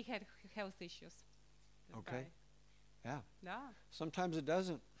 he had health issues. Okay. Yeah. Да. Sometimes it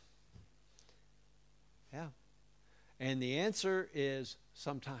doesn't. Yeah. And the answer is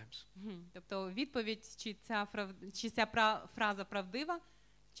sometimes. Тобто відповідь, чи ця фраза правдива,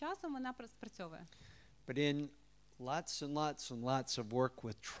 часом вона спрацьовує. But in lots and lots and lots of work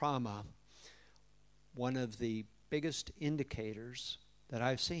with trauma, one of the biggest indicators that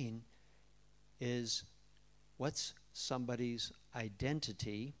I've seen is what's somebody's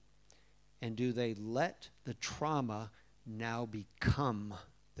identity, and do they let the trauma now become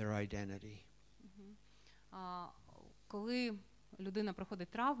their identity? Коли людина проходить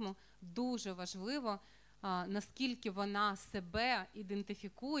травму, дуже важливо, наскільки вона себе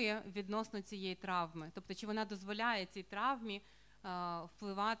ідентифікує відносно цієї травми. Тобто, чи вона дозволяє цій травмі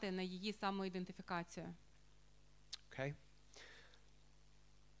впливати на її самоідентифікацію. Okay?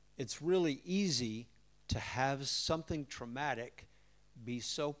 It's really easy to have something traumatic be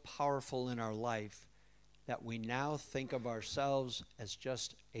so powerful in our life that we now think of ourselves as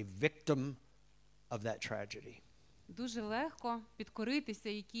just a victim of that tragedy. Дуже легко підкоритися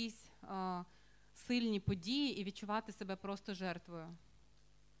якійсь сильні події і відчувати себе просто жертвою.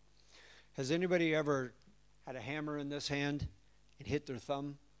 Has anybody ever had a hammer in this hand and hit their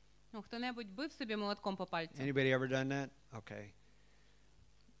thumb? Ну, хто-небудь бив собі молотком по пальцю? Anybody ever done that? Okay.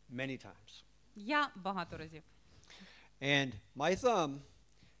 Many times. Я багато разів. And my thumb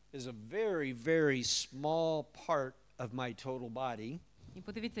is a very, very small part of my total body. І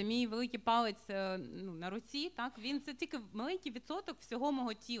подивіться, мій великий палець на руці, так, він це тільки маленький відсоток всього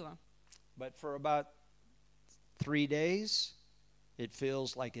мого тіла. But for about 3 days, it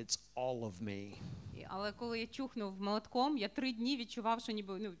feels like it's all of me. Але коли я чухнув молотком, я 3 дні відчував, що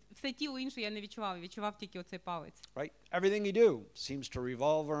ніби все тіло інше я не відчував, відчував тільки оцей палець. Right? Everything you do seems to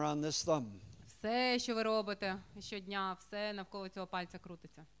revolve around this thumb. Все, що ви робите щодня, все навколо цього пальця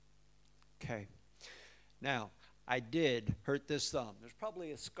крутиться. Okay. Now, I did hurt this thumb. There's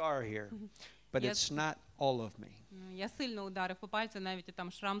probably a scar here, but it's not all of me. Я сильно ударив по пальцю, навіть і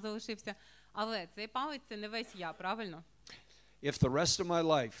там шрам залишився. Але цей палець – це не весь я, правильно? If the rest of my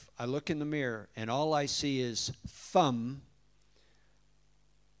life I look in the mirror and all I see is thumb,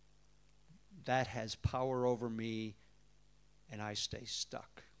 that has power over me and I stay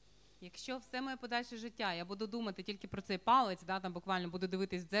stuck. Якщо все моє подальше життя, я буду думати тільки про цей палець, да, там буквально буду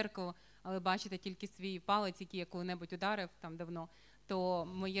дивитись в дзеркало, але бачити тільки свій палець, який я коли-небудь ударив там давно, то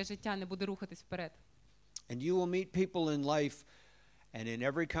моє життя не буде рухатись вперед. And you will meet people in life, and in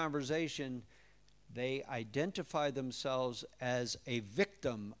every conversation, they identify themselves as a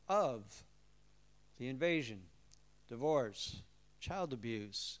victim of the invasion, divorce, child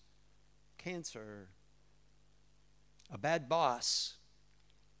abuse, cancer, a bad boss.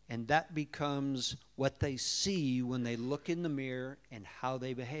 And that becomes what they see when they look in the mirror and how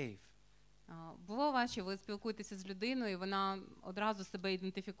they behave. Бувало, що ви спілкуєтеся з людиною, і вона одразу себе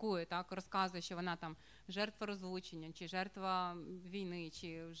ідентифікує, так, розказує, що вона там жертва розлучення, чи жертва війни,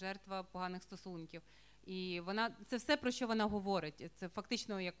 чи жертва поганих стосунків. І вона це все, про що вона говорить. Це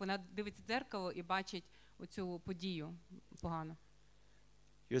фактично, як вона дивиться в дзеркало і бачить оцю подію погану.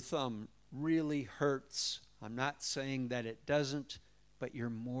 Your thumb really hurts. I'm not saying that it doesn't, but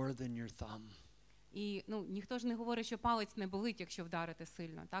you're more than your thumb. І ніхто ж не говорить, що палець не болить, якщо вдарити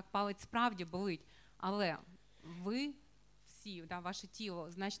сильно. Так, палець справді болить, але ви всі, да, ваше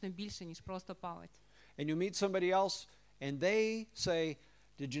тіло значно більше, ніж просто палець. And you meet somebody else and they say,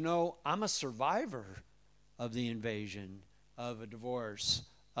 "Did you know I'm a survivor of the invasion, of a divorce,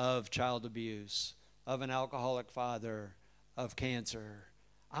 of child abuse, of an alcoholic father, of cancer.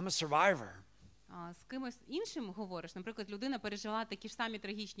 I'm a survivor." З кимось іншим говориш, наприклад, людина пережила такі ж самі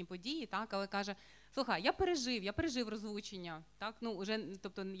трагічні події, так, але каже: "Слухай, я пережив розлучення", так?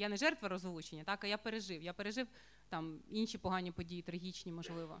 Тобто я не жертва розлучення, так, а я пережив там інші погані події, трагічні,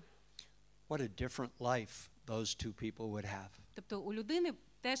 можливо. What a different life those two people would have. Тобто у людини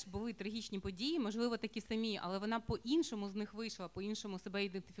теж були трагічні події, можливо, такі самі, але вона по-іншому з них вийшла, по-іншому себе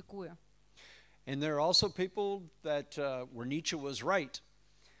ідентифікує. And there are also people that where Nietzsche was right,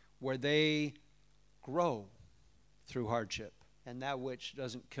 where they grow through hardship, and that which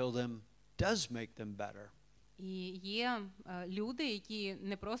doesn't kill them does make them better. І є люди, які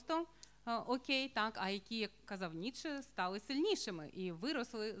не просто окей, так, а які, як казав Ніцше, стали сильнішими і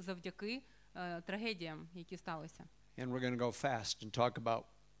виросли завдяки трагедіям, які сталися. And we're going to go fast and talk about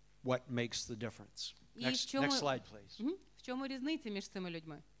what makes the difference. Next slide, please. В чому різниця між цими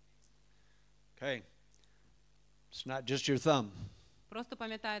людьми? Okay. It's not just your thumb. Просто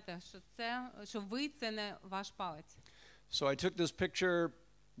пам'ятайте, що ви – це не ваш палець. So I took this picture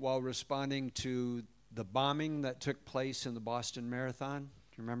while responding to the bombing that took place in the Boston Marathon.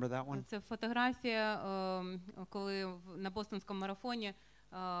 Do you remember that one? Це фотографія, коли на Бостонському марафоні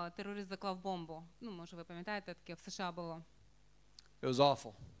терорист заклав бомбу. Може, ви пам'ятаєте, таке в США було. It was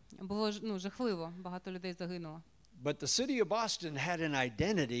awful. Було жахливо, багато людей загинуло. But the city of Boston had an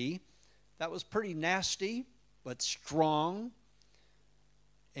identity that was pretty nasty, but strong,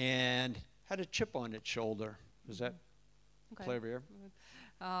 and had a chip on its shoulder. Is that clear?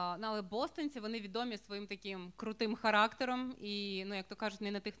 Але бостонці, вони відомі своїм таким крутим характером і, як то кажуть,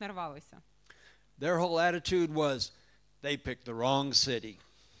 не на тих нарвалися. Their whole attitude was, they picked the wrong city.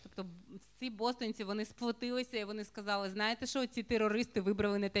 Тобто ці бостонці, вони сплотилися і вони сказали: знаєте що, ці терористи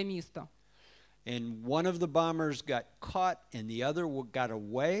вибрали не те місто. And one of the bombers got caught and the other got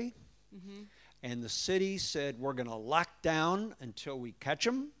away. And the city said, we're going to lock down until we catch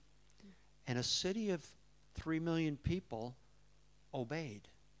them. And a city of 3 million people obeyed.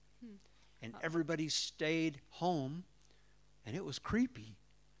 And everybody stayed home, and it was creepy.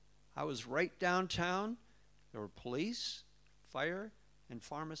 I was right downtown. There were police, fire, and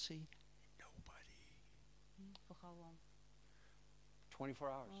pharmacy. Nobody. For how long? 24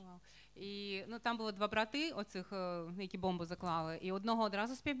 hours. Oh, wow. І там було 2 брати, оцих, які бомбу заклали. І одного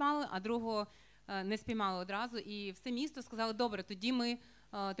одразу спіймали, а другого не спіймали одразу. І все місто сказало, добре, тоді ми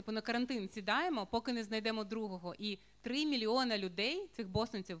на карантин сідаємо, поки не знайдемо другого. І 3 мільйони людей, цих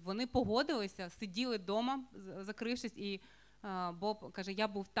бостонців, вони погодилися, сиділи вдома, закрившись, і Боб каже, я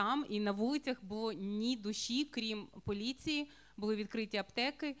був там, і на вулицях було ні душі, крім поліції, були відкриті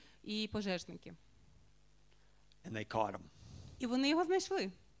аптеки і пожежники. And they caught him. І вони його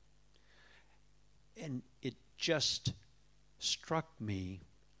знайшли. And it just struck me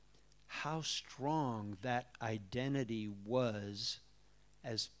how strong that identity was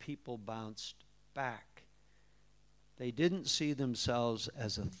as people bounced back. They didn't see themselves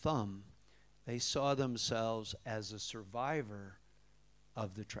as a thumb. They saw themselves as a survivor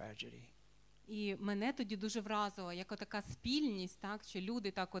of the tragedy. І мене тоді дуже вразило, як така спільність, так, що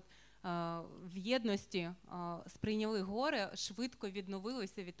люди так от в єдності сприйняли горе, швидко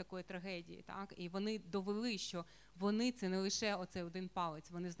відновилися від такої трагедії, так, і вони довели, що вони це не лише оцей один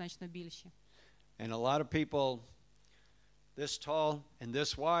палець, вони значно більші. And a lot of people this tall and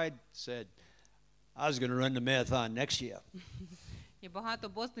this wide said, I was going to run the marathon next year. І багато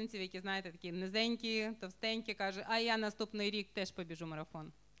бостонців, які, знаєте, такі низенькі, товстенькі, кажуть, а я наступний рік теж побіжу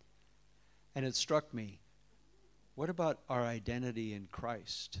марафон. And it struck me, what about our identity in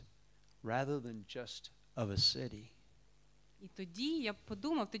Christ rather than just of a city? І тоді я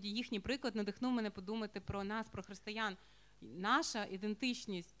подумав, тоді їхній приклад надихнув мене подумати про нас, про християн. Наша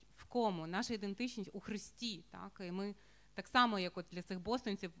ідентичність в кому? Наша ідентичність у Христі, так? І ми так само, як от для цих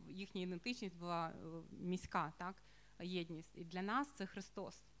бостонців, їхня ідентичність була міська, так? Єдність. І для нас це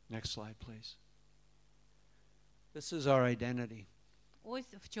Христос. Next slide, please. This is our identity.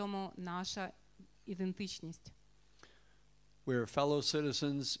 Ось в чому наша ідентичність. We are fellow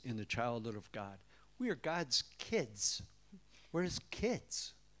citizens in the childhood of God. We are God's kids. We're His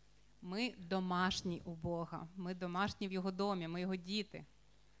kids. Ми домашні у Бога. Ми домашні в Його домі, ми Його діти.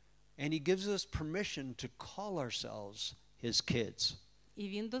 And He gives us permission to call ourselves His kids. І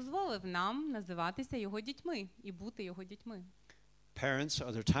Він дозволив нам називатися Його дітьми і бути Його дітьми. Parents,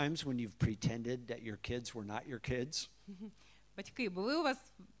 are there times when you've pretended that your kids were not your kids? Батьки, були у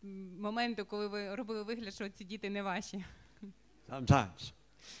вас моменти, коли ви робили вигляд, що ці діти не ваші? Sometimes.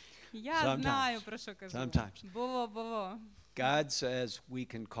 Я знаю, про що кажу. Sometimes. Було. God says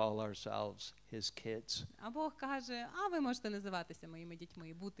we can call ourselves His kids. А Бог каже, а ви можете називатися моїми дітьми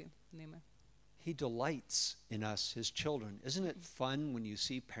і бути ними. He delights in us, His children. Isn't it fun when you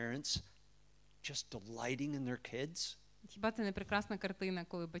see parents just delighting in their kids? Хіба це не прекрасна картина,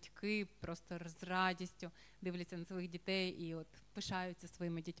 коли батьки просто з радістю дивляться на своїх дітей і от пишаються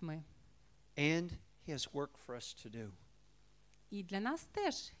своїми дітьми. And He has work for us to do. І для нас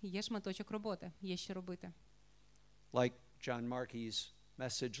теж є шматочок роботи, є що робити. Like John Markey's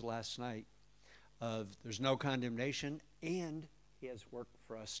message last night of there's no condemnation and He has work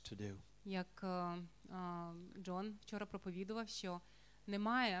for us to do. Як Джон вчора проповідував, що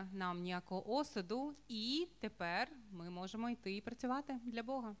немає нам ніякого осуду, і тепер ми можемо йти і працювати для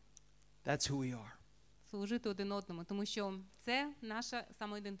Бога. That's who we are. Служити один одному, тому що це наша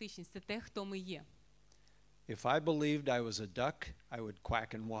самоідентичність, це те, хто ми є. If I believed I was a duck, I would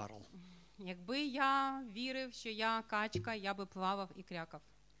quack and waddle. Якби я вірив, що я качка, я би плавав і крякав.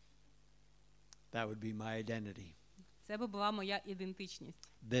 That would be my identity. Це би була моя ідентичність.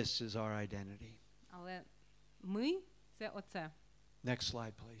 This is our identity. Але ми – це оце. Next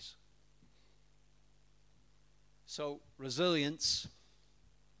slide, please. So, resilience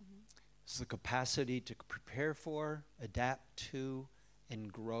is the capacity to prepare for, adapt to,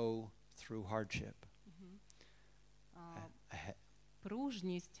 and grow through hardship.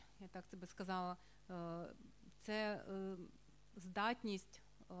 Пружність, я так це би сказала, це здатність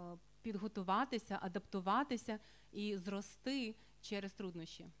підготуватися, адаптуватися і зрости через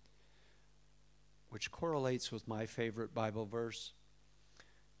труднощі. Which correlates with my favorite Bible verse.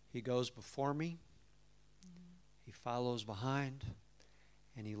 He goes before me, He follows behind,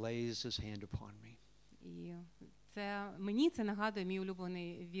 and He lays His hand upon me. І мені це нагадує мій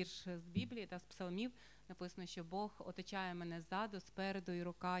улюблений вірш з Біблії та з Псалмів. Написано, що Бог оточає мене ззаду, спереду, і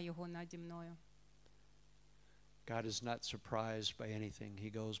рука Його наді мною. God is not surprised by anything.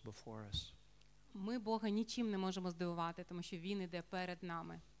 He goes before us. Ми Бога нічим не можемо здивувати, тому що Він іде перед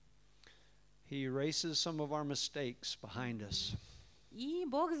нами. He erases some of our mistakes behind us. І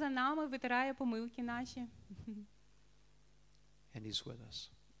Бог за нами витирає помилки наші. And He's with us.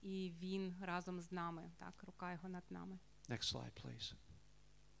 І Він разом з нами, так, рука Його над нами. Next slide, please.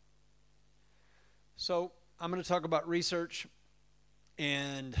 So I'm going to talk about research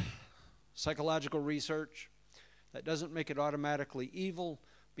and psychological research. That doesn't make it automatically evil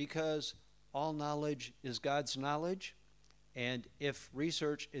because all knowledge is God's knowledge. And if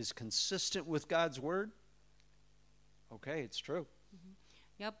research is consistent with God's word, okay, it's true.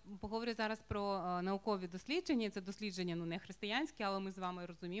 Я поговорю зараз про наукові дослідження. Це дослідження не християнські, але ми з вами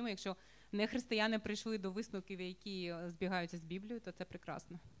розуміємо, якщо не християни прийшли до висновків, які збігаються з Біблією, то це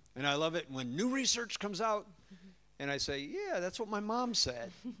прекрасно. And I love it when new research comes out and I say, yeah, that's what my mom said.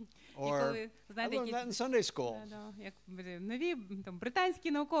 Or I learned that in Sunday school. Як нові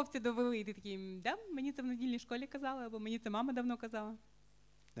британські науковці довели, і ти такий, да, мені це в недільній школі казали, або мені це мама давно казала.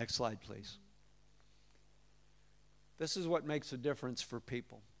 Next slide, please. This is what makes a difference for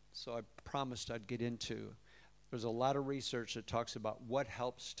people. So I promised I'd get into. There's a lot of research that talks about what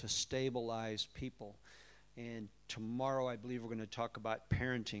helps to stabilize people. And tomorrow I believe we're going to talk about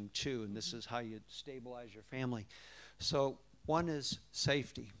parenting too, and this is how you stabilize your family. So one is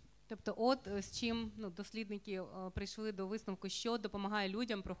safety. Тобто от з чим дослідники прийшли до висновку, що допомагає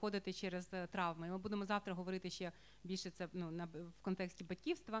людям проходити через травми. І ми будемо завтра говорити ще більше це в контексті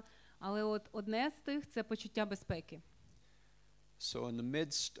батьківства, але от одне з тих – це почуття безпеки. So in the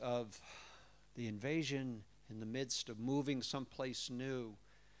midst of the invasion, in the midst of moving someplace new,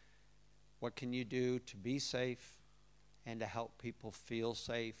 what can you do to be safe and to help people feel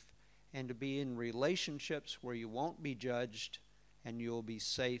safe and to be in relationships where you won't be judged and you'll be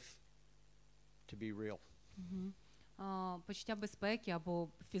safe to be real. Почуття безпеки або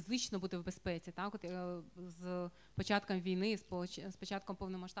фізично бути в безпеці, так, от з початком війни, з початком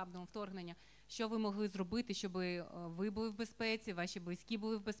повномасштабного вторгнення, що ви могли зробити, щоб ви були в безпеці, ваші близькі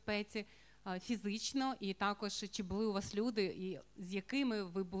були в безпеці фізично, і також чи були у вас люди, і з якими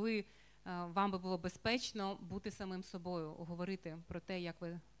ви були, вам би було безпечно бути самим собою, говорити про те, як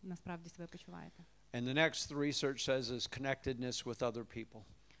ви насправді себе почуваєте. And the next the research says is connectedness with other people.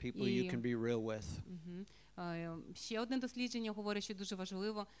 People you can be real with. Ще одне дослідження говорить, що дуже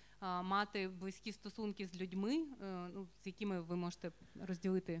важливо мати близькі стосунки з людьми, з якими ви можете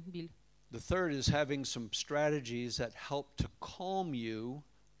розділити біль. The third is having some strategies that help to calm you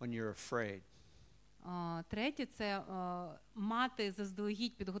when you're afraid. Третє – це мати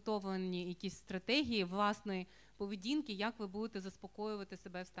заздалегідь підготовлені якісь стратегії власної поведінки, як ви будете заспокоювати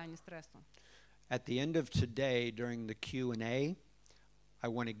себе в стані стресу. At the end of today, during the Q&A, I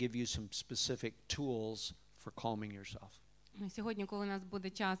want to give you some specific tools for calming yourself. Сьогодні, коли у нас буде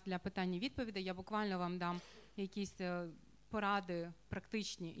час для питань і відповідей, я буквально вам дам якісь поради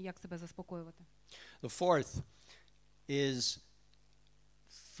практичні, як себе заспокоювати. The fourth is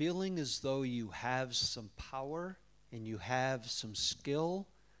feeling as though you have some power and you have some skill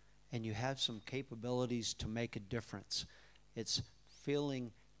and you have some capabilities to make a difference. It's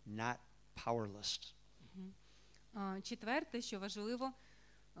feeling not powerless. Четверте, що важливо,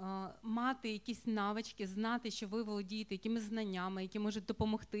 мати якісь навички, знати, що ви володієте якимись знаннями, які можуть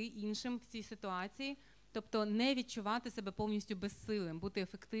допомогти іншим в цій ситуації, тобто не відчувати себе повністю безсилим, бути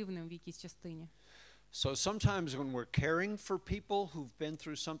ефективним в якійсь частині. So sometimes when we're caring for people who've been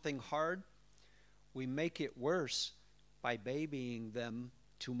through something hard, we make it worse by babying them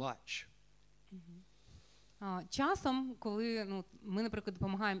too much. Часом, коли ми, наприклад,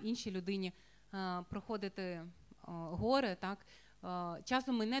 допомагаємо іншій людині проходити горе, так,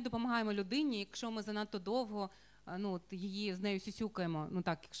 часом ми не допомагаємо людині, якщо ми занадто довго її з нею сюсюкаємо,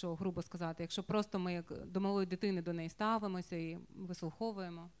 так, якщо грубо сказати, якщо просто ми як до малої дитини до неї ставимося і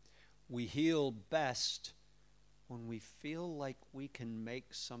вислуховуємо. We heal best when we feel like we can make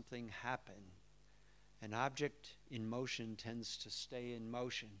something happen. An object in motion tends to stay in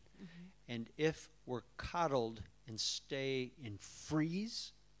motion. And if we're coddled and stay in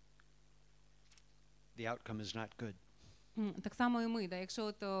freeze, the outcome is not good. Так само і ми,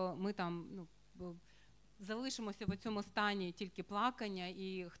 якщо ми там залишимося в цьому стані тільки плакання,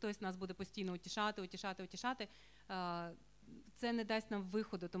 і хтось нас буде постійно утішати, це не дасть нам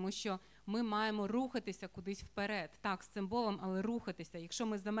виходу, тому що ми маємо рухатися кудись вперед. Так, з цим болем, але рухатися. Якщо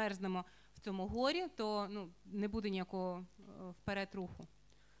ми замерзнемо в цьому горі, то не буде ніякого вперед руху.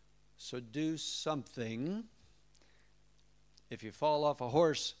 So do something. If you fall off a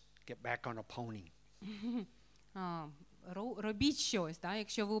horse, get back on a pony. Робіть щось,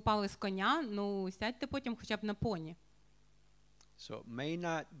 якщо ви упали з коня, сядьте потім хоча б на поні. So it may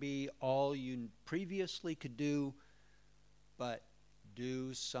not be all you previously could do, but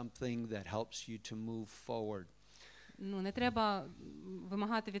do something that helps you to move forward. Ну, не треба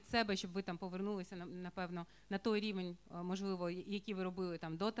вимагати від себе, щоб ви там повернулися, напевно, на той рівень, можливо, який ви робили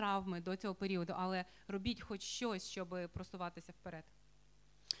там до травми, до цього періоду, але робіть хоч щось, щоб просуватися вперед.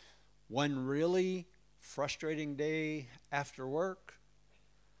 One really frustrating day after work,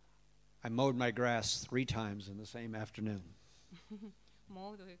 I mowed my grass 3 times in the same afternoon.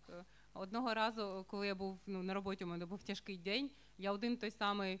 Одного разу, коли я був на роботі, у мене був тяжкий день, я один той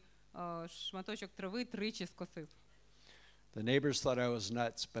самий шматочок трави 3 скосив. The neighbors thought I was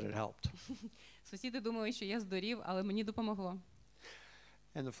nuts, but it helped. Сусіди думали, що я здурів, але мені допомогло.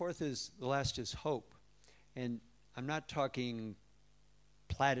 And the last is hope. And I'm not talking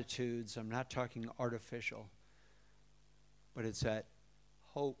platitudes, I'm not talking artificial, but it's that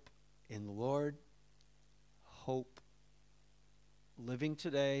hope in the Lord, hope living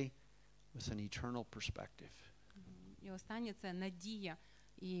today with an eternal perspective. І останнє – це надія.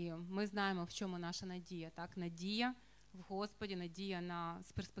 І ми знаємо, в чому наша надія. Так? Надія в Господі, надія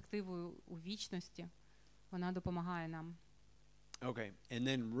з перспективою у вічності. Вона допомагає нам. Okay, and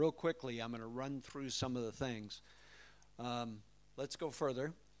then real quickly, I'm going to run through some of the things. Let's go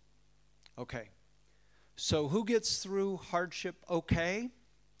further. Okay, so who gets through hardship okay?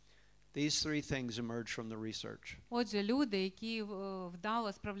 These 3 things emerge from the research. Отже, люди, які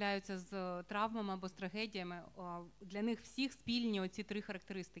вдало справляються з травмами або з трагедіями, для них всіх спільні оці 3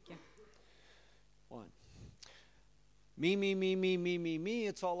 характеристики. 1. Me,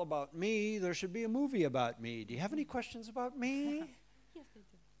 it's all about me. There should be a movie about me. Do you have any questions about me? Yes, I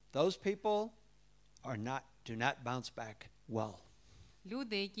do. Those people do not bounce back well.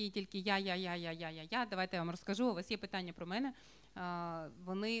 Люди, які тільки я, давайте я вам розкажу, у вас є питання про мене,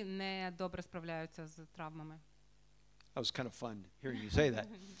 вони не добре справляються з травмами. That was kind of fun hearing you say that.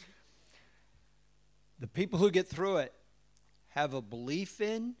 The people who get through it have a belief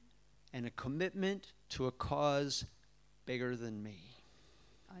in and a commitment to a cause bigger than me.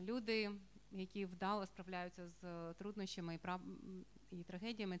 Люди, які вдало справляються з труднощами і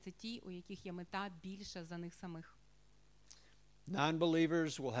трагедіями, це ті, у яких є мета більша за них самих.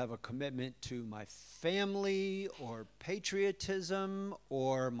 Non-believers will have a commitment to my family or patriotism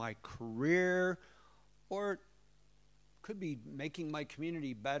or my career or could be making my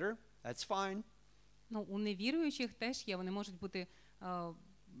community better. That's fine. Ну, у невіруючих теж є, вони можуть бути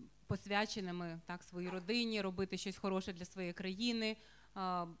посвяченими так своїй родині, робити щось хороше для своєї країни,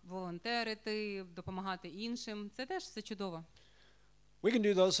 волонтерити, допомагати іншим. Це теж все чудово. We can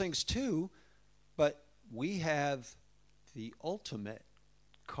do those things too, but we have the ultimate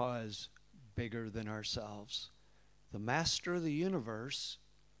cause bigger than ourselves. The master of the universe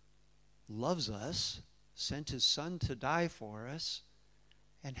loves us, sent his son to die for us,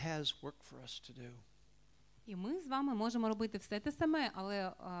 and has work for us to do. І ми з вами можемо робити все те саме, але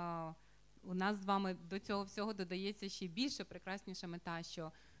у нас з вами до цього всього додається ще більше прекрасніша мета,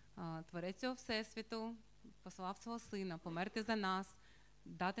 що Творець цього Всесвіту послав свого сина померти за нас,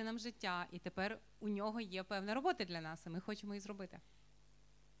 дати нам життя, і тепер у нього є певна робота для нас, і ми хочемо її зробити.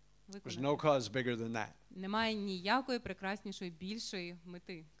 There's no cause bigger than that. Немає ніякої прекраснішої, більшої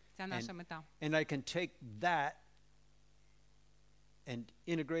мети. Це наша мета. And I can take that and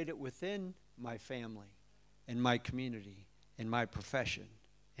integrate it within my family and my community and my profession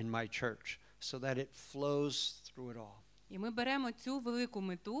and my church so that it flows through it all. І ми беремо цю велику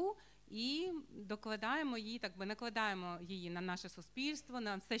мету і докладаємо її, так би накладаємо її на наше суспільство,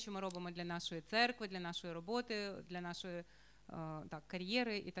 на все, що ми робимо для нашої церкви, для нашої роботи, для нашої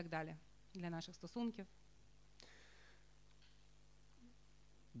кар'єри і так далі, для наших стосунків.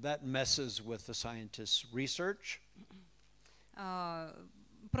 That messes with the scientists' research.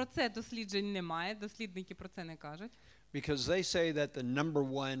 Про це досліджень немає, дослідники про це не кажуть. Because they say that the number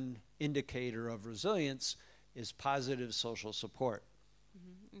one indicator of resilience is positive social support.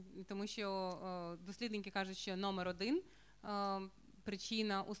 Тому що дослідники кажуть, що номер 1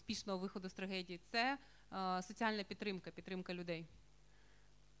 причина успішного виходу з трагедії – це соціальна підтримка, підтримка людей.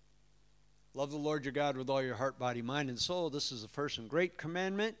 Love the Lord your God with all your heart, body, mind, and soul. This is the first and great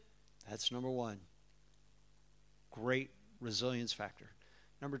commandment. That's number 1. Great resilience factor.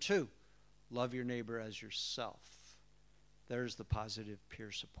 Number 2, love your neighbor as yourself. There's the positive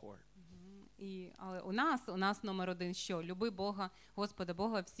peer support. Але у нас номер 1 що? Люби Бога, Господа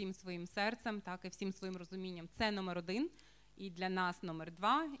Бога всім своїм серцем, так, і всім своїм розумінням. Це номер 1. І для нас номер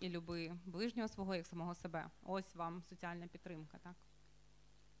 2, і люби ближнього свого, як самого себе. Ось вам соціальна підтримка, так?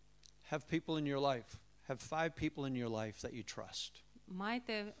 Have people in your life. Have 5 people in your life that you trust.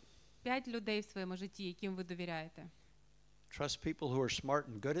 Майте 5 людей в своєму житті, яким ви довіряєте. Trust people who are smart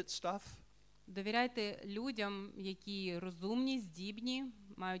and good at stuff. Довіряйте людям, які розумні, здібні,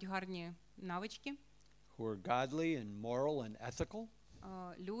 мають гарні навички. who are godly and moral and ethical,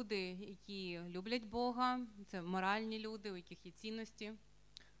 Люди, які люблять Бога, це моральні люди, у яких є цінності.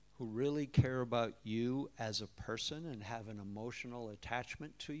 who really care about you as a person and have an emotional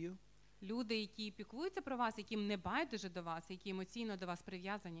attachment to you. Люди, які піклуються про вас, яким не байдуже до вас, які емоційно до вас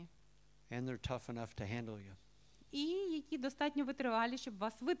прив'язані. And they're tough enough to handle you. І які достатньо витривалі, щоб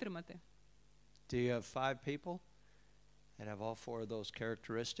вас витримати. Do you have 5 people that have all 4 of those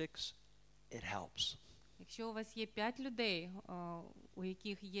characteristics? It helps. Якщо у вас є 5 людей, у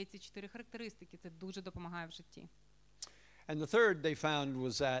яких є ці 4 характеристики, це дуже допомагає в житті. And the third they found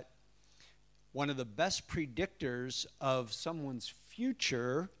was that one of the best predictors of someone's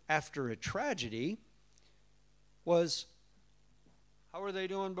future after a tragedy was how were they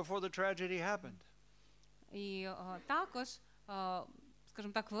doing before the tragedy happened? І також,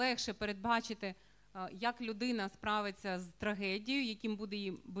 скажімо так, легше передбачити, як людина справиться з трагедією, яким буде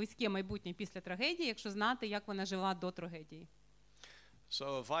її близьке майбутнє після трагедії, якщо знати, як вона жила до трагедії.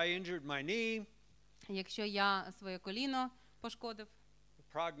 So if I injured my knee, Якщо я своє коліно пошкодив,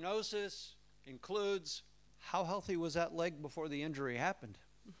 the prognosis includes how healthy was that leg before the injury happened.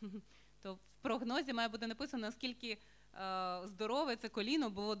 то в прогнозі має бути написано, наскільки здорове це коліно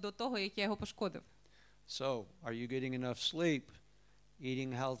було до того, як я його пошкодив. So, are you getting enough sleep,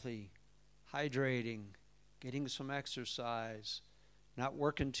 eating healthy, hydrating, getting some exercise, not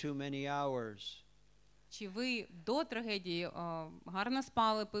working too many hours? Чи ви до трагедії гарно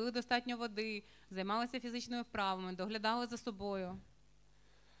спали, пили достатньо води, займалися фізичними вправами, доглядали за собою?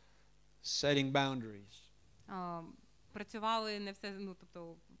 Setting boundaries. Працювали не все,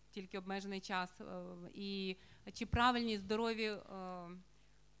 тобто тільки обмежений час. І чи правильні, здорові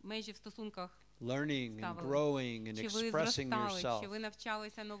межі в стосунках Learning and ставили? growing and Чи ви expressing зростали, чи ви yourself.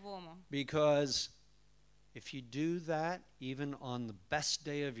 навчалися новому? Because if you do that, even on the best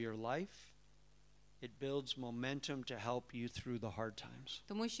day of your life, it builds momentum to help you through the hard times.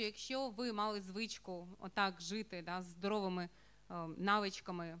 Тому що якщо ви мали звичку отак жити, з здоровими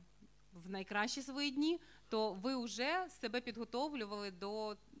навичками в найкращі свої дні, то ви вже себе підготовлювали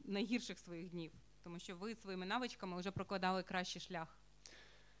до найгірших своїх днів, тому що ви своїми навичками вже прокладали кращий шлях.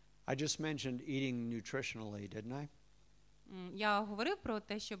 I just mentioned eating nutritionally, didn't I? Я говорив про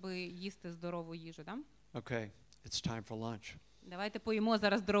те, щоб їсти здорову їжу, так? Okay, it's time for lunch. Давайте поїмо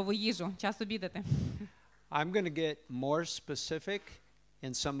зараз здорову їжу, час обідати. I'm going to get more specific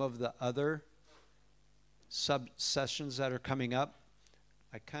in some of the other sub-sessions that are coming up.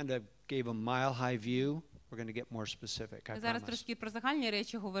 I kind of gave a mile-high view. We're going to get more specific, I Ми зараз promise. трошки про загальні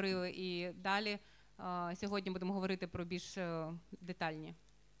речі говорили, і далі сьогодні будемо говорити про більш детальні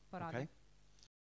поради. Okay?